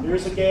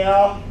 here's a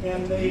gal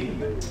and they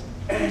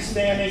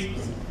standing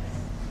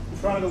in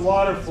front of the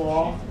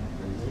waterfall.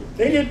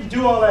 They didn't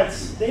do all that,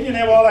 they didn't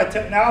have all that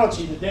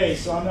technology today,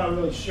 so I'm not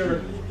really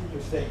sure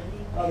if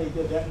how they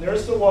did that. And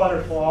there's the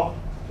waterfall,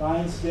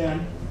 Lion's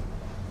Den.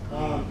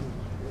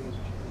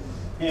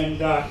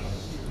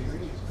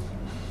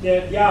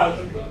 Yeah,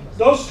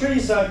 those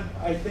trees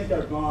I think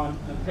are gone,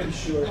 I'm pretty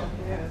sure.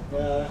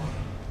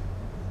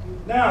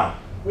 Now,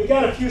 we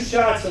got a few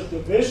shots of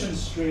Division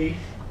Street.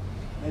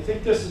 I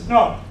think this is,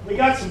 no, we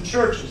got some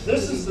churches.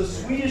 This is the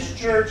Swedish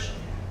church,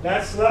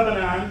 that's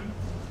Lebanon,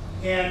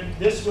 and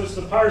this was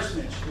the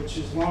parsonage, which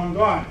is long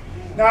gone.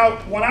 Now,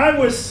 when I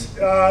was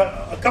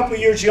a couple of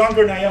years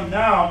younger than I am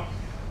now,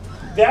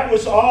 that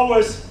was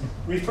always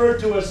referred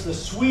to as the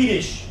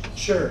Swedish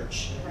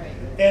church. Right.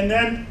 And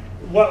then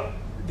what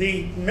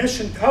the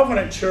Mission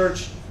Covenant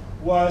Church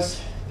was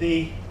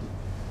the,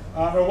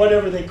 or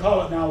whatever they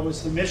call it now,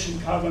 was the Mission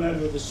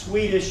Covenant or the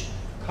Swedish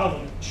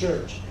Covenant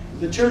Church.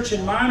 The church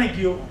in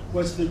Montague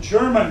was the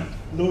German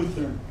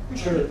Lutheran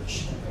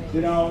Church.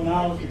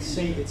 Now it's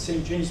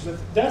St. James, but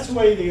that's the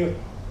way the,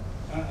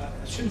 I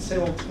shouldn't say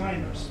old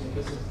timers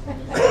because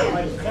it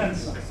might offend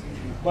some.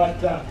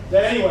 But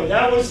anyway,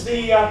 that was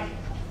the,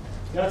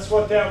 that's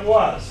what that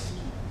was.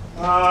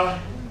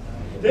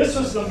 This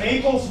was the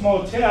Maples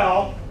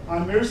Motel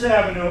on Mears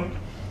Avenue.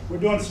 We're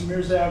doing some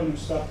Mears Avenue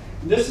stuff.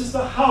 And this is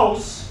the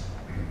house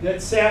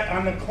that sat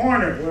on the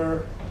corner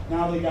where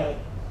now they got a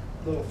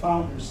little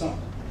fountain or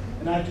something.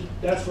 And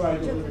that's where I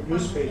delivered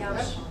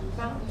newspapers.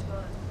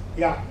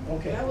 Yeah,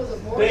 okay. That was a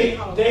boarding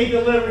house. They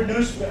delivered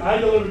I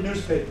delivered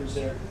newspapers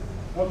there.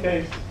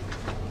 Okay,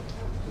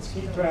 let's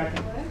keep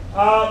tracking.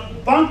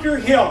 Bunker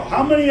Hill.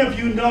 How many of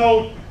you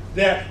know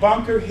that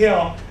Bunker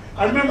Hill?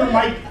 I remember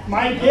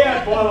my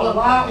dad bought a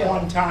lot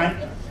one time,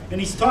 and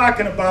he's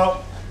talking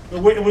about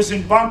it was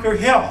in Bunker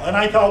Hill, and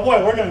I thought,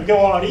 boy, we're going to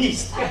go out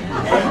east.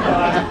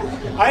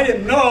 And I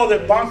didn't know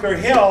that Bunker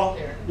Hill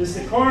is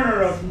the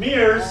corner of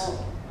Mears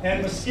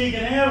and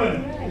Muskegon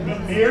Avenue.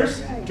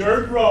 Mears,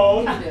 dirt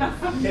road,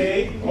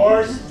 okay,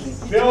 horse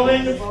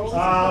building,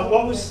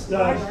 what was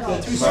the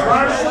two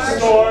Marshall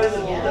stores,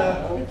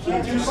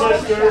 the two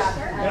sisters,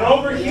 and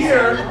over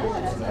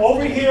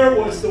here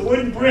was the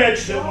wooden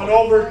bridge that went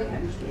over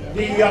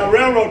the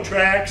railroad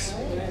tracks.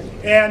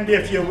 And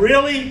if you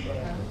really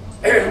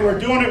were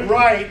doing it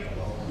right,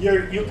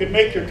 you could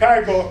make your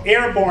car go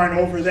airborne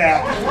over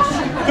that.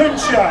 Good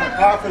shot,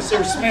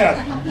 Officer Smith.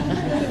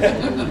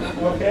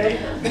 Okay?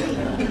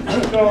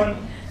 Keep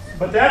going.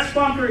 But that's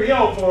Bunker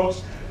Hill,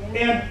 folks.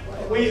 And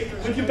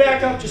could you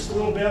back up just a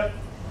little bit,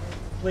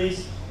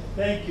 please?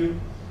 Thank you.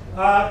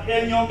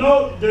 And you'll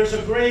note there's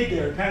a grade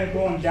there, kind of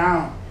going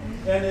down.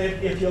 And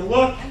if you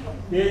look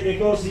It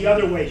goes the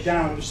other way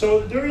down.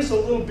 So there is a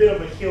little bit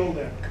of a hill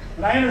there.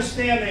 And I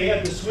understand they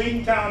had the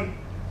Swingtown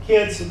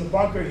kids and the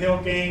Bunker Hill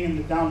gang and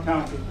the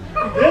downtown people.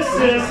 This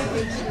is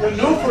the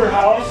Newfer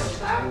House.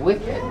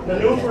 The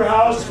Newfer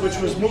House, which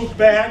was moved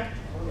back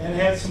and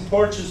had some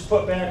porches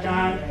put back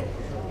on.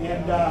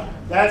 And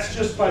that's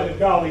just by the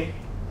gully.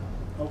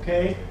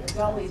 Okay?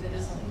 Gully that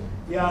isn't.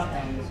 Yeah.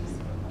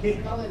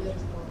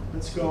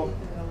 Let's go.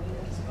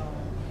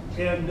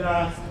 And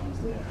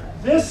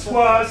this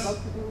was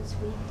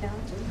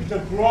the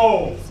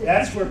Grove.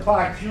 That's where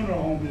Clark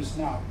Funeral Home is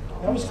now.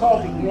 That was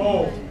called the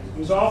Grove. It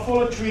was all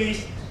full of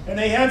trees, and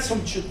they had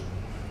some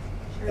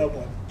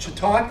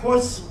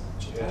chautauquas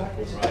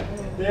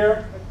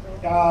there,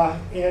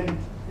 and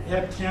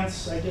had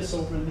tents, I guess,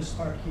 over in this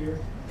park here.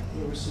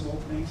 There were some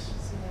openings.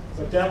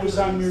 But that was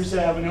on Mears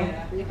Avenue.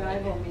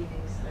 Revival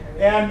meetings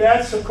there. And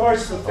that's, of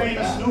course, the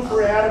famous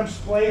Newfer Adams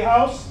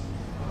Playhouse.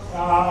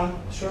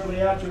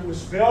 Shortly after it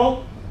was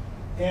built.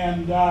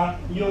 And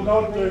you'll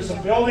note there's a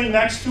building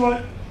next to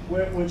it,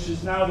 which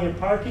is now their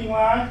parking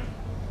lot.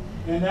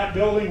 And that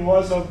building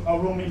was a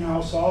rooming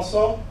house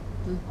also.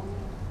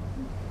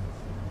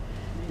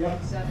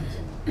 Yep.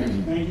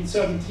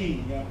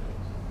 1917, yeah.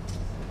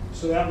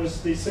 So that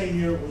was the same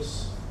year it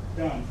was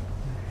done.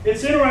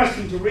 It's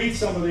interesting to read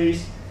some of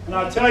these. And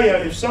I'll tell you,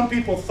 if some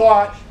people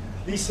thought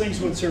these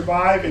things would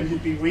survive and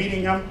you'd be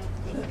reading them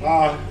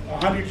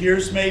 100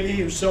 years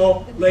maybe or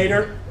so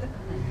later,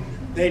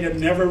 they'd have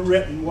never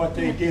written what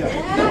they did.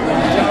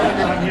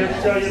 I'm here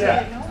to tell you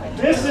that.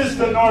 This is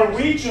the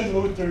Norwegian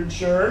Lutheran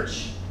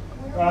Church,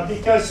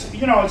 because,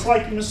 you know, it's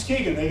like in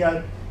Muskegon. They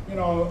got, you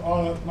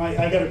know,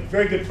 I got a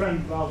very good friend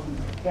involved in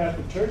the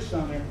Catholic Church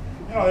down there.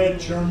 You know, they had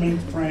German,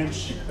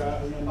 French,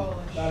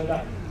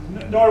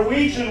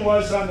 Norwegian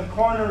was on the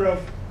corner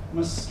of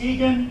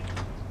Muskegon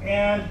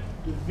and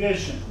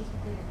Division.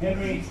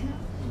 Henry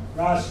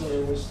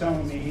Rossler was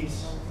telling me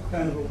he's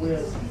kind of aware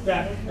of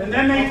that. And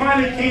then they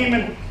finally came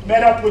and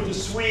met up with the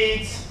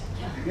Swedes,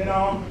 you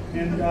know.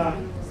 And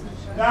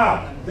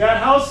now, that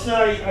house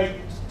I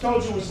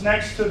told you was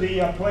next to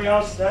the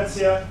Playhouse, that's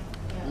it.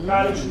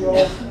 Cottage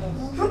Grove.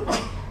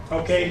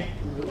 Okay,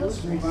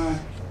 let's move on.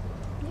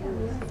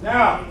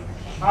 Now,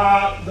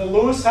 the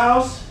Lewis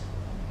House,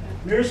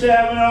 Mears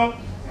Avenue,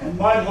 and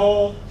Mud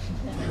Hole.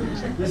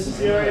 This is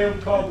the area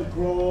called the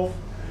Grove.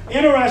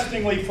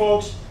 Interestingly,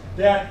 folks,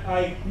 that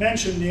I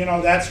mentioned, you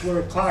know, that's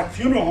where Clark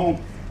Funeral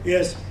Home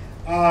is.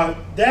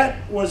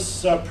 That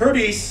was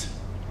Purdy's,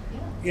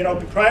 you know,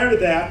 prior to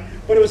that,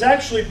 but it was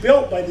actually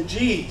built by the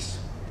G's.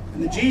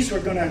 And the G's were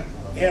going to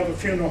have a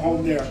funeral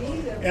home there.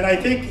 And I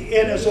think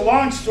it is a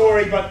long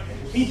story, but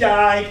he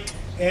died,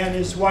 and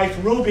his wife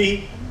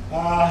Ruby,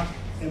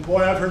 and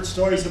boy, I've heard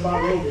stories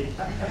about Ruby.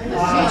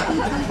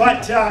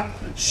 But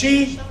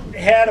she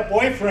had a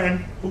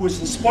boyfriend who was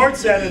the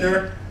sports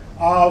editor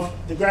of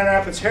the Grand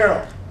Rapids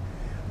Herald.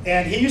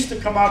 And he used to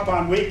come up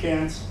on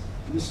weekends.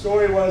 And the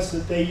story was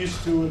that they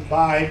used to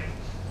imbibe,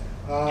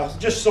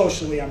 just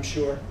socially, I'm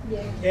sure.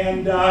 Yeah.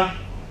 And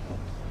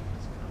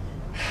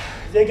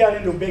they got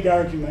into a big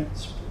argument.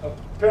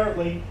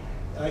 Apparently,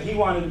 he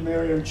wanted to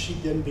marry her and she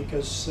didn't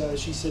because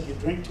she said you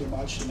drink too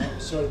much, and that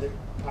was sort of the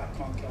pot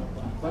conk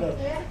whatever.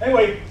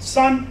 Anyway,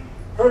 son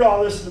heard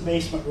all this in the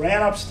basement,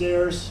 ran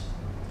upstairs,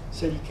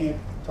 said you can't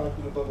talk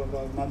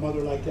to my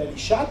mother like that. He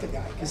shot the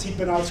guy because he'd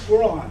been out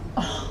squirrel hunting.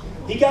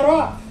 He got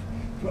off.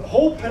 The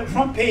whole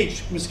front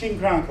page, Muskegon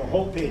Chronicle,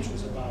 whole page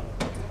was about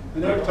it.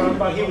 And they were talking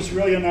about he was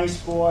really a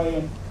nice boy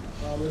and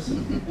all this.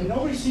 And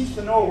nobody seems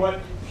to know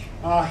what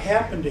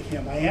happened to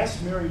him. I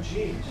asked Mary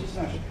G. She's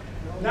not sure.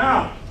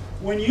 Now,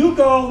 when you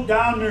go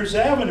down Mears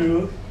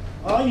Avenue,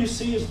 all you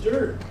see is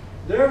dirt.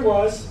 There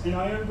was an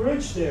iron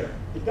bridge there,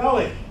 the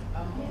gully.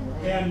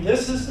 And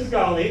this is the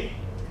gully.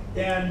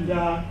 And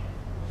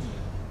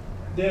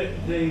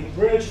the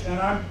bridge, and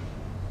I'm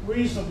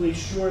reasonably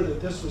sure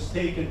that this was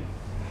taken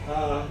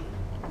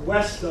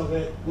west of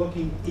it,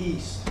 looking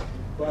east,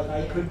 but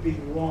I could be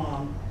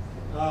wrong.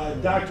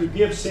 Dr.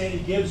 Gibbs, Sandy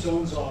Gibbs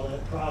owns all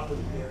that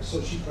property there,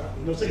 so she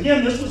probably knows.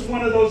 Again, this was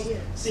one of those,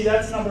 see,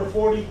 that's number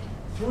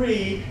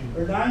 43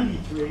 or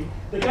 93.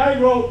 The guy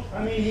wrote,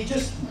 I mean, he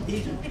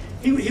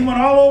went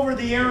all over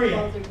the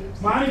area.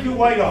 Montague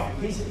Whitehall,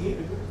 he's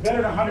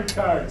better than 100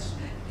 cards.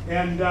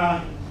 And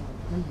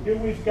here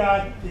we've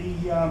got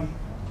the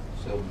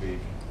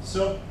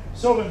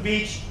Sylvan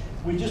Beach.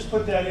 We just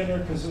put that in there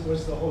because it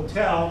was the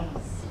hotel.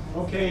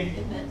 Okay,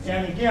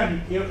 and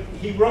again,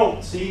 he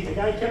wrote, see, the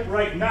guy kept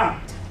writing. Now,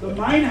 the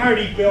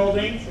Meinhardt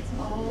building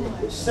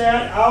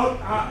sat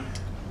out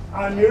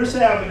on Mears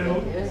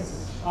Avenue,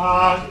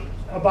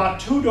 about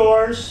 2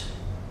 doors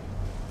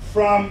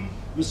from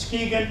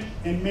Muskegon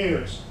and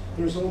Mears.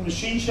 There's a little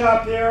machine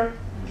shop there,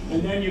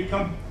 and then you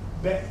come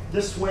back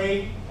this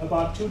way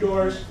about 2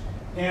 doors,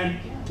 and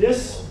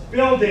this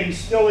building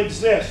still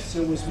exists.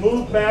 It was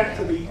moved back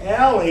to the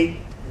alley,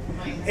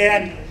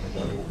 and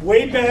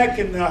way back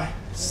in the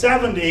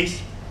 70s,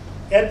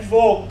 Ed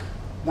Volk,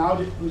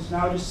 who's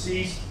now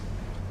deceased,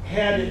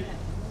 had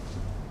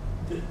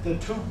the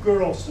two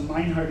girls, the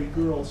Meinhardt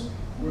girls,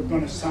 were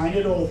going to sign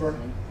it over.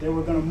 They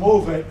were going to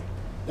move it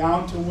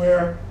down to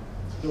where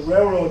the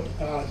railroad,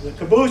 the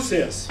caboose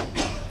is.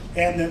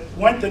 And it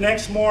went the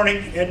next morning,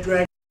 Ed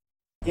dragged,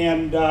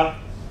 and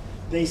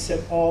they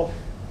said, oh,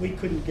 we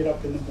couldn't get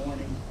up in the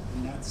morning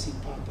and not see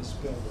Papa's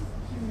building.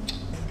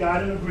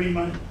 Got an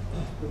agreement,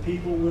 the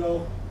people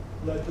will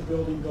let the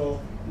building go,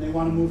 and they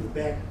want to move it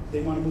back,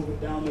 they want to move it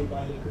down there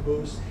by the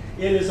caboose.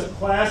 It is a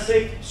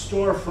classic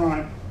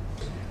storefront.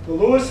 The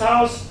Lewis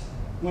House,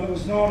 when it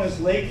was known as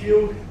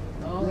Lakeview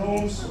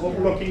Rooms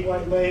overlooking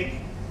Lake,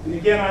 and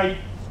again I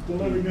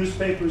delivered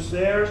newspapers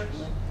there.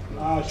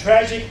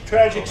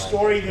 Tragic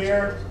story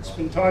there. It's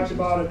been talked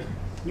about at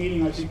a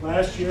meeting I think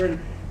last year, and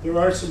there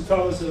are some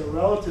fellows that are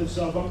relatives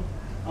of them.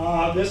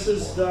 This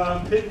is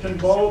Pit and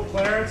Bo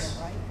Clarence.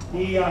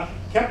 He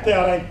kept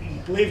that, I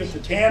believe, at the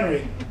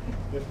tannery,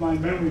 if my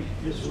memory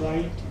is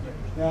right.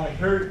 I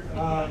heard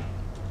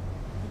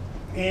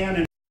Ann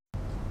and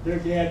their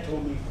dad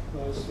told me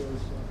stories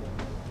about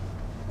that.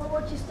 Well,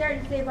 what you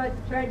started to say about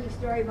the tragic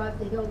story about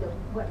the hill,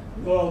 what?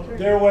 Well,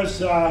 there was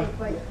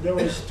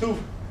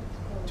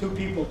two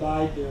people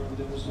died there.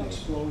 There was an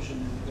explosion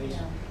in the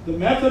basement. The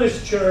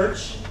Methodist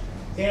Church,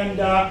 and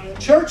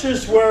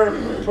churches were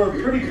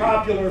pretty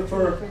popular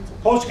for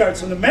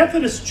postcards, and the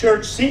Methodist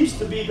Church seems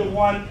to be the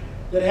one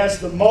that has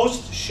the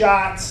most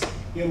shots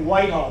in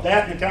Whitehall,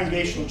 that and the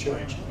Congregational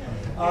Church.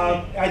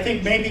 I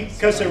think maybe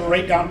because they were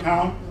right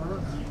downtown.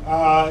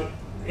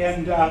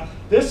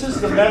 This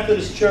is the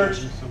Methodist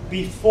Church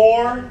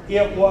before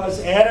it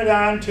was added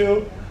on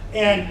to,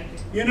 and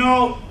you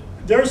know,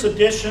 there's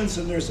additions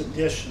and there's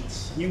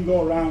additions. You can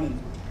go around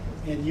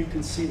and you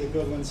can see the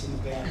good ones and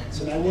the bad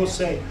ones. And I will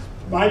say,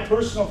 my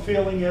personal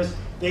feeling is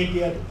they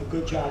did a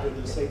good job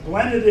of this. They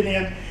blended it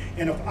in,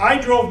 and if I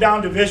drove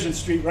down Division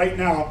Street right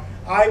now,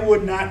 I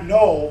would not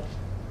know,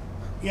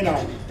 you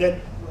know,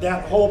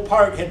 that whole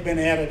part had been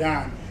added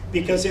on,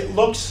 because it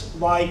looks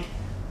like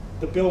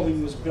the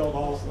building was built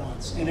all at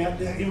once. And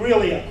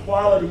really a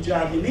quality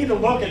job. You need to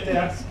look at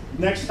that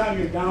next time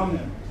you're down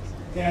there.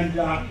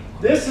 And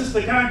this is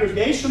the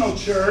Congregational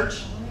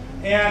Church,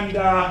 and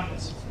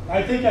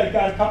I think I've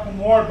got a couple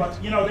more,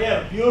 but you know, they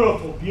had a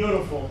beautiful,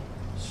 beautiful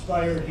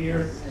spire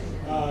here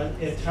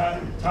at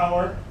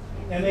Tower,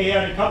 and they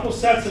had a couple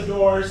sets of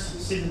doors.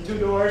 See the two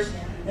doors?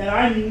 And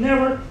I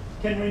never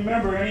can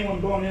remember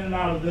anyone going in and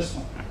out of this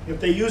one. If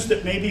they used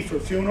it maybe for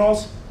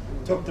funerals,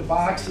 took the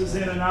boxes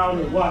in and out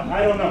or what,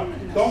 I don't know.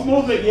 Don't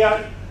move it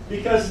yet,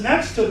 because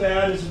next to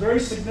that is a very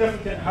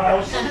significant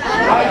house.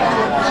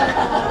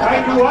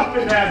 I grew up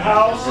in that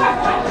house,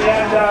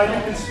 and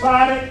you can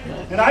spot it.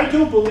 And I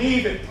do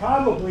believe it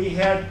probably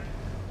had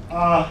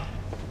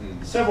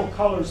several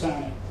colors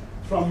on it,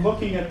 from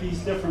looking at these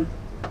different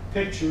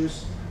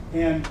pictures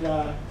and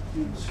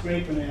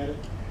scraping at it.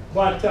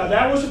 But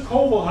that was a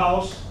Koval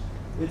house.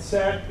 It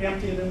sat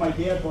empty, and then my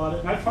dad bought it.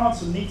 And I found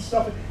some neat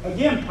stuff.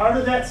 Again, part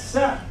of that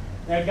set.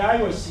 That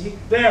guy was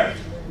there.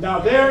 Now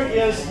there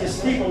is the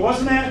steeple.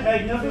 Wasn't that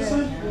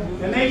magnificent?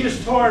 And they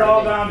just tore it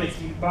all down to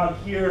about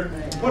here,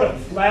 put a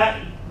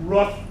flat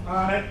roof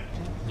on it.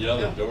 The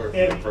other door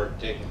for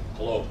taking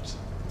clothes.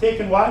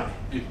 Taking what?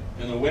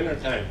 In the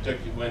wintertime,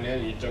 you went in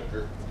and you took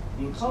her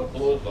boots and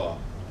clothes off.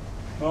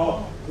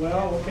 Oh,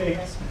 well, okay.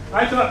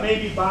 I thought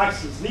maybe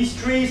boxes.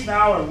 These trees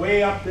now are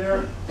way up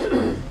there.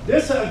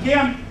 This,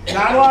 again,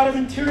 not a lot of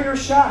interior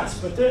shots,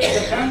 but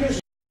the Congress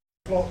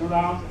floating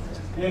around.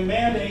 And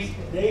man,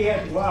 they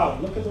had, wow,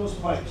 look at those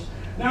pipes.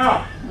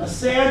 Now, a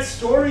sad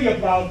story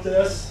about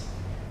this,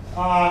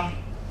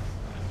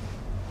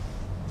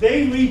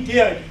 they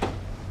redid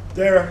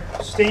their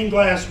stained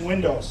glass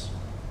windows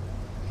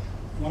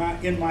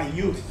in my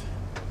youth.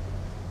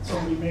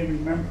 Somebody may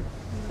remember.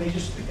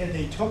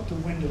 They took the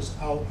windows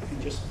out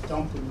and just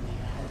dumped them in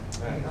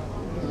the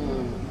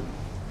yard.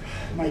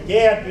 My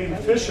dad, being a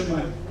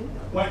fisherman,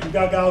 went and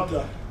dug out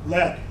the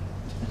lead.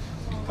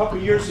 A couple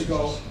of years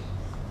ago,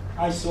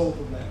 I sold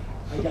the lead.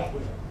 I got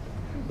rid of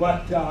it.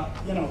 But,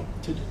 you know,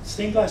 to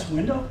stained glass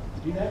window,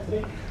 to do that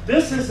today.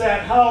 This is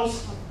that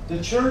house.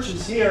 The church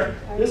is here.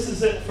 This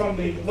is it from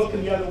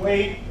looking the other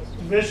way,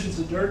 Divisions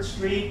of Dirt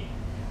Street.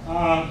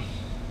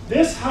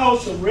 This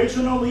house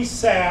originally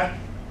sat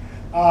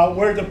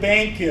where the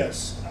bank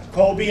is,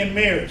 Colby and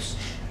Mears.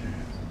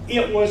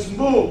 It was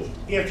moved.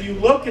 If you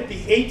look at the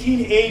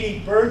 1880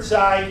 bird's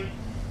eye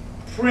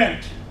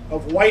print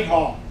of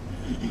Whitehall,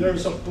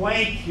 there's a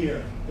blank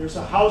here. There's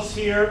a house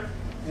here,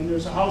 and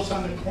there's a house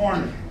on the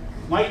corner.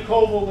 Mike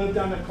Koval lived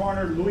on the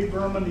corner. Louis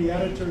Berman, the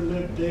editor,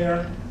 lived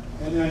there.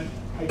 And then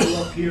I grew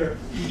up here.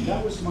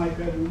 That was my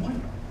bedroom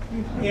window.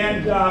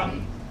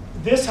 And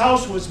this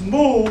house was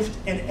moved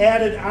and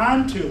added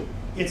onto.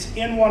 It's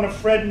in one of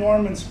Fred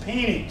Norman's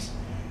paintings.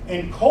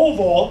 And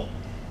Koval,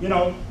 you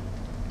know,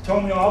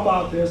 told me all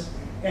about this,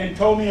 and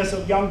told me as a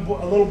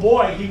little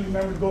boy, he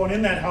remembered going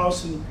in that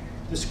house and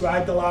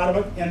described a lot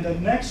of it. And the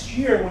next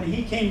year, when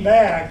he came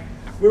back,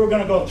 we were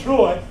going to go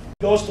through it.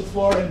 He goes to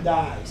Florida and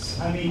dies.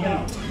 I mean, you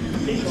know,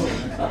 people,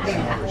 you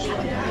know,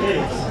 it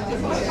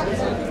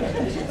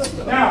is.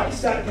 Now,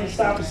 can you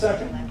stop a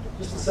second?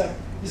 just a second.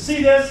 You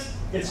see this?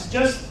 It's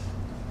just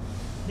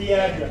the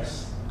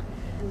address.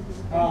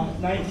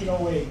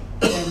 1908,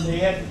 and they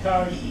had the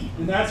card,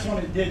 and that's when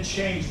it did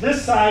change.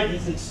 This side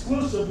is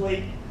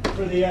exclusively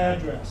for the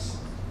address.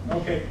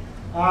 Okay,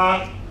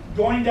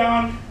 going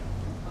down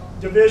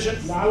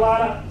Division, not a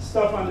lot of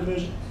stuff on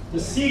Division. The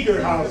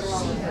Seeger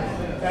House,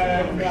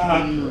 and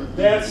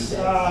that's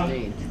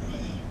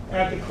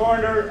at the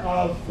corner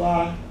of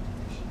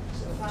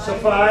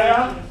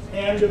Sophia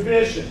and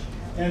Division,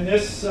 and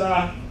this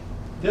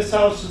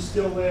house is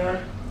still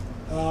there,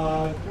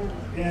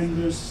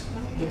 and there's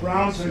the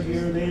Browns are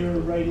here, they are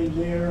right in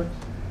there.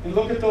 And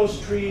look at those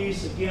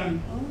trees,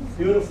 again,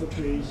 beautiful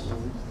trees.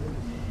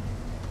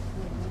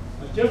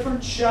 A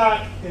different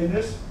shot in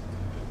this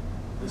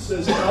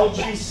says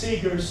LG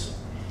Seeger's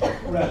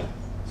red.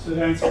 So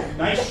that's a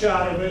nice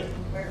shot of it.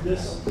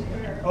 This,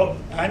 oh,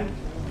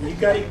 you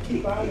gotta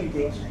keep on me,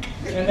 girls.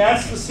 And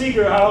that's the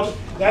Seeger house.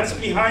 That's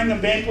behind the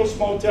Maples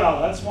Motel.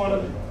 That's one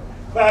of the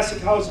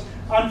classic houses.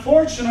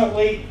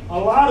 Unfortunately, a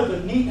lot of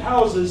the neat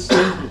houses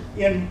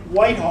in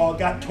Whitehall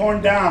got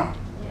torn down.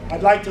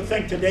 I'd like to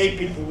think today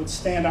people would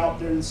stand out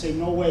there and say,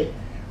 no way.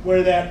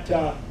 Where that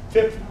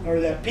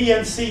that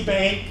PNC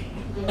Bank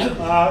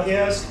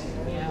is,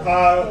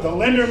 the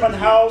Linderman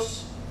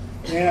house,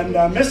 and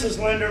Mrs.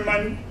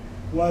 Linderman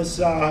was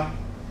a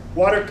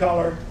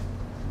watercolor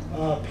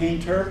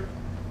painter,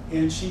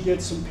 and she did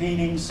some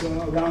paintings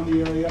around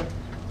the area.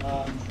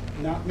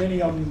 Not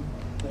many of them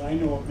that I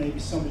know of, maybe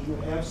some of you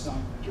have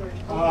some.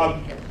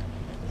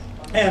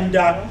 And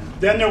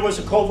then there was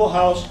a Colville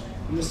house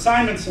and the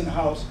Simonson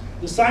house.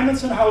 The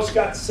Simonson house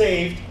got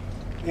saved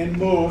and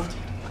moved,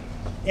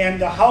 and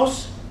the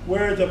house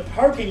where the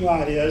parking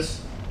lot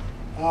is,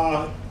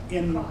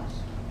 in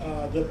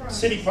the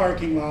city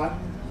parking lot,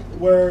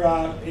 where,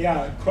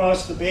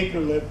 across the Baker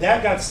lived,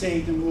 that got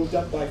saved and moved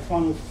up by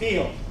Funnel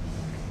Field.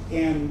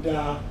 And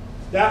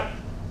that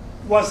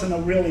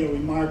wasn't really a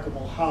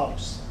remarkable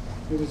house.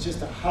 It was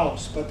just a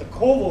house. But the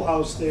Colville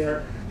house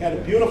there had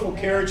a beautiful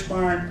carriage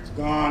barn,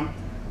 gone.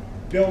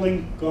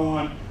 Building,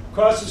 gone.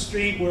 Across the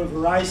street where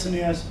Verizon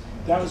is,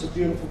 that was a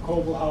beautiful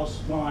Colville house,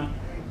 gone.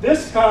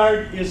 This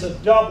card is a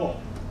double.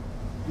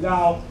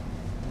 Now,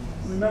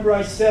 remember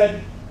I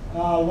said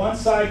one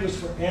side was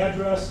for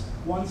address,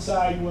 one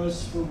side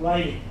was for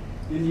writing.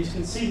 And you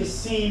can see the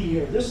seam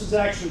here. This is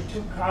actually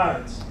two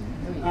cards.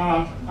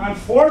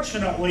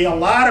 Unfortunately, a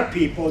lot of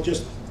people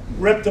just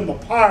ripped them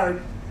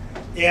apart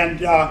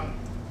and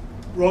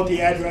wrote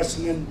the address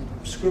and then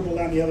scribbled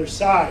on the other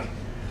side.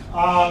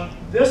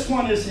 This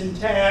one is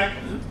intact.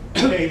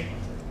 Okay.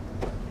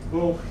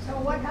 Oh. So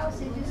what house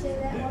did you say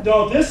that was?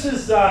 No, this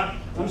is,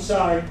 I'm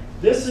sorry,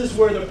 this is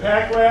where the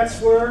pack rats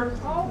were,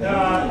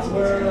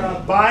 where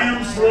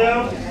Byams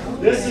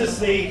lived. This is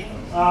the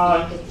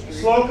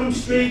Slocum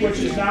Street, which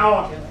is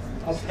now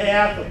a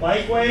path, a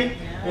bikeway.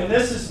 And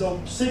this is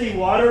the city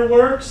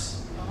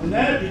waterworks. And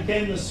then it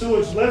became the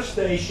sewage lift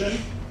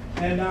station.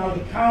 And now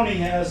the county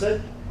has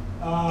it.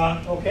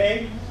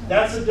 Okay,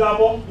 that's a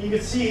double. You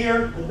can see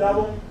here the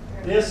double.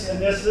 This and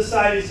this. This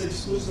side is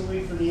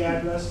exclusively for the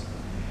address.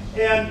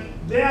 And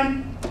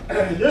then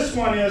this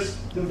one is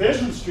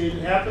Division Street.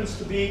 It happens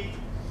to be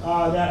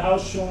that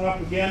house showing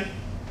up again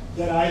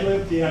that I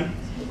lived in.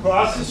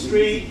 Across the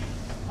street,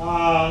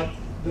 the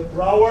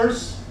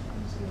Browers,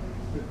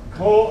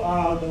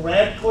 the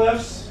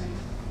Radcliffes,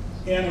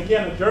 and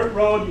again a dirt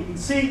road. You can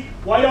see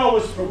Whitehall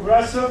was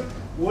progressive,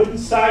 wooden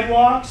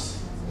sidewalks,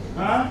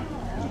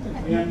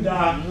 and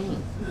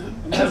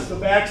that's the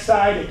back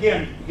side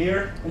again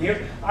here and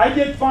here. I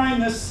did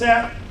find this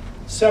set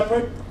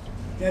separate.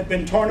 It had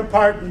been torn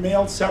apart and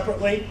mailed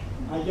separately.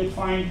 I did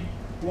find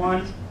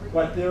one,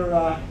 but they're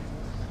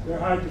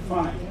hard to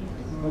find.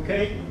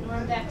 Okay?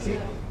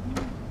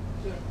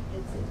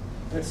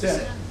 That's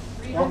it.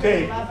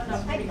 Okay.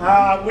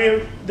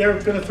 They're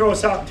going to throw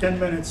us out in 10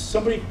 minutes.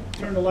 Somebody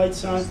turn the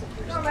lights on.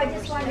 No, I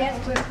just wanted to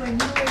ask when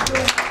you were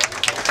doing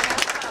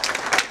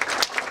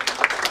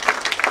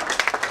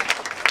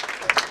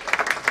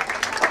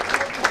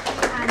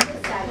on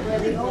this side, where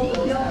the old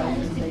building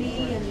used to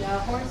be and the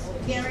horse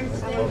carriage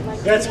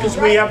thing. That's because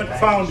we haven't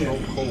found it.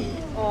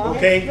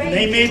 Okay? And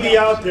they may be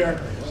out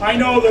there. I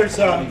know there's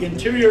an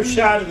interior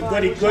shot of the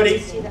Goody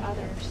Goody.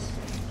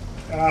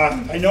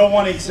 I know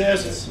one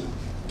exists.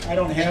 I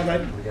don't have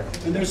it.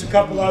 And there's a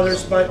couple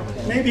others, but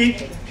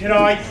maybe, you know,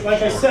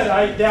 like I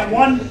said, that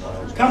one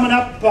coming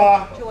up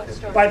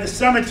by the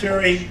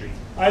cemetery,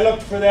 I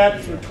looked for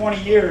that for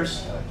 20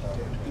 years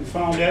and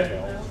found it.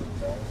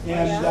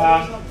 And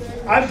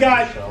I've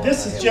got,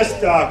 this is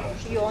just a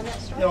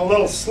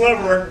little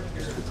sliver.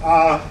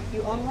 I'll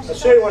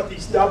show you what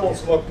these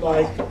doubles look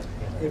like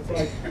if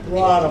I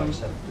brought them.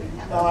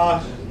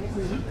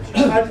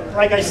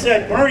 Like I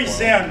said, Murray's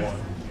Inn,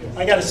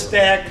 I got a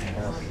stack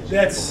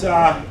that's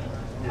the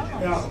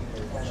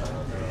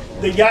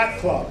Yacht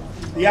Club.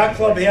 The Yacht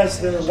Club has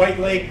their White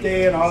Lake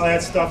Day and all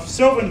that stuff.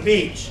 Sylvan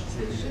Beach,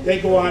 they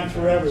go on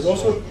forever.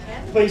 Those were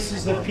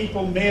places that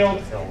people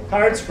mailed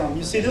cards from.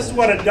 You see, this is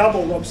what a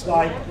double looks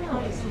like.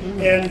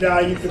 And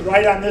you could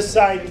write on this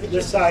side,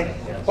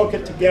 hook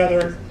it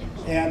together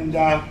and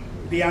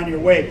be on your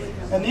way.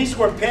 And these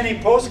were penny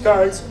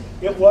postcards.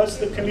 It was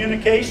the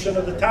communication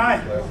of the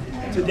time.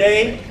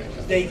 Today,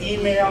 they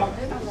email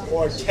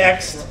or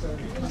text,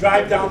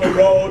 drive down the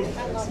road,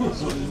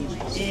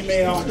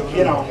 email,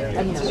 you know,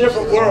 it's a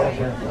different world.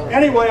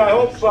 Anyway, I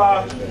hope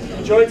you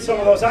enjoyed some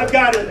of those. I've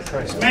got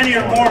as many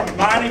or more.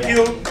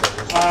 Montague,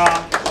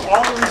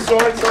 all the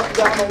resorts up and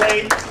down the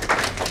lake,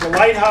 the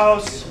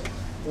lighthouse,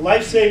 the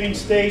life-saving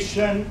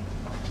station,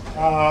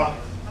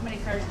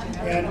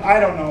 and I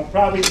don't know,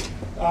 probably,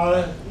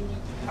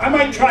 I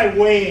might try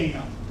weighing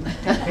them.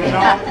 You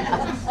know,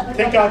 I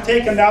think I'll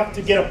take enough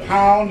to get a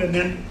pound and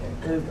then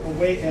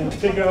weight and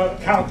figure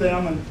out, count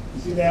them and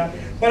do that.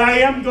 But I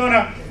am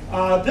gonna,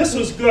 this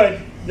was good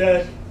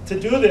to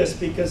do this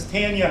because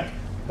Tanya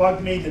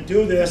bugged me to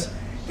do this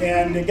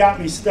and it got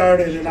me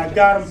started and I've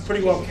got them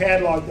pretty well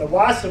cataloged. The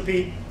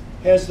Wasapie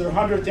has their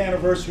 100th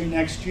anniversary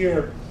next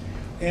year.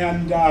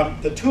 And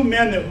the two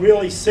men that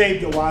really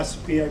saved the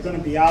Wasapie are gonna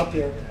be out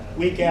there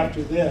week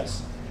after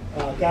this.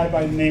 A guy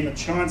by the name of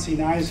Chauncey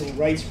Neisel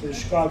writes for the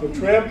Chicago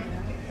Trib,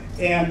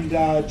 and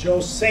Joe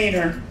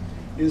Sainer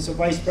is the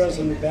vice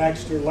president of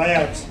Baxter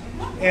Labs.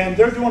 And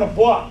they're doing a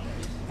book,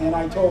 and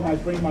I told them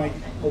I'd bring my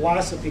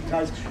Wasapie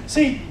cards.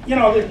 See, you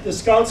know, the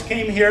scouts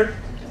came here,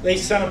 they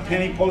sent a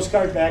penny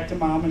postcard back to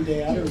mom and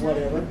dad or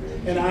whatever,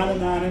 and on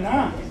and on and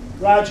on.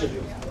 Roger.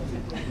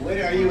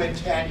 When are you and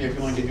Tanya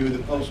going to do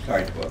the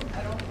postcard book?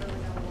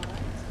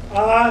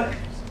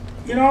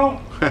 You know,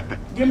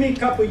 give me a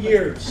couple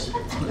years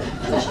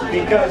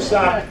because,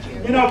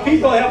 you know,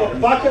 people have a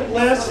bucket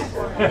list.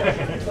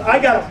 I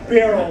got a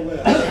barrel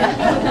list,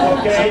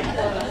 okay?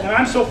 And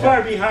I'm so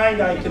far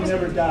behind I can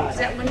never die. Is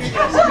that when you're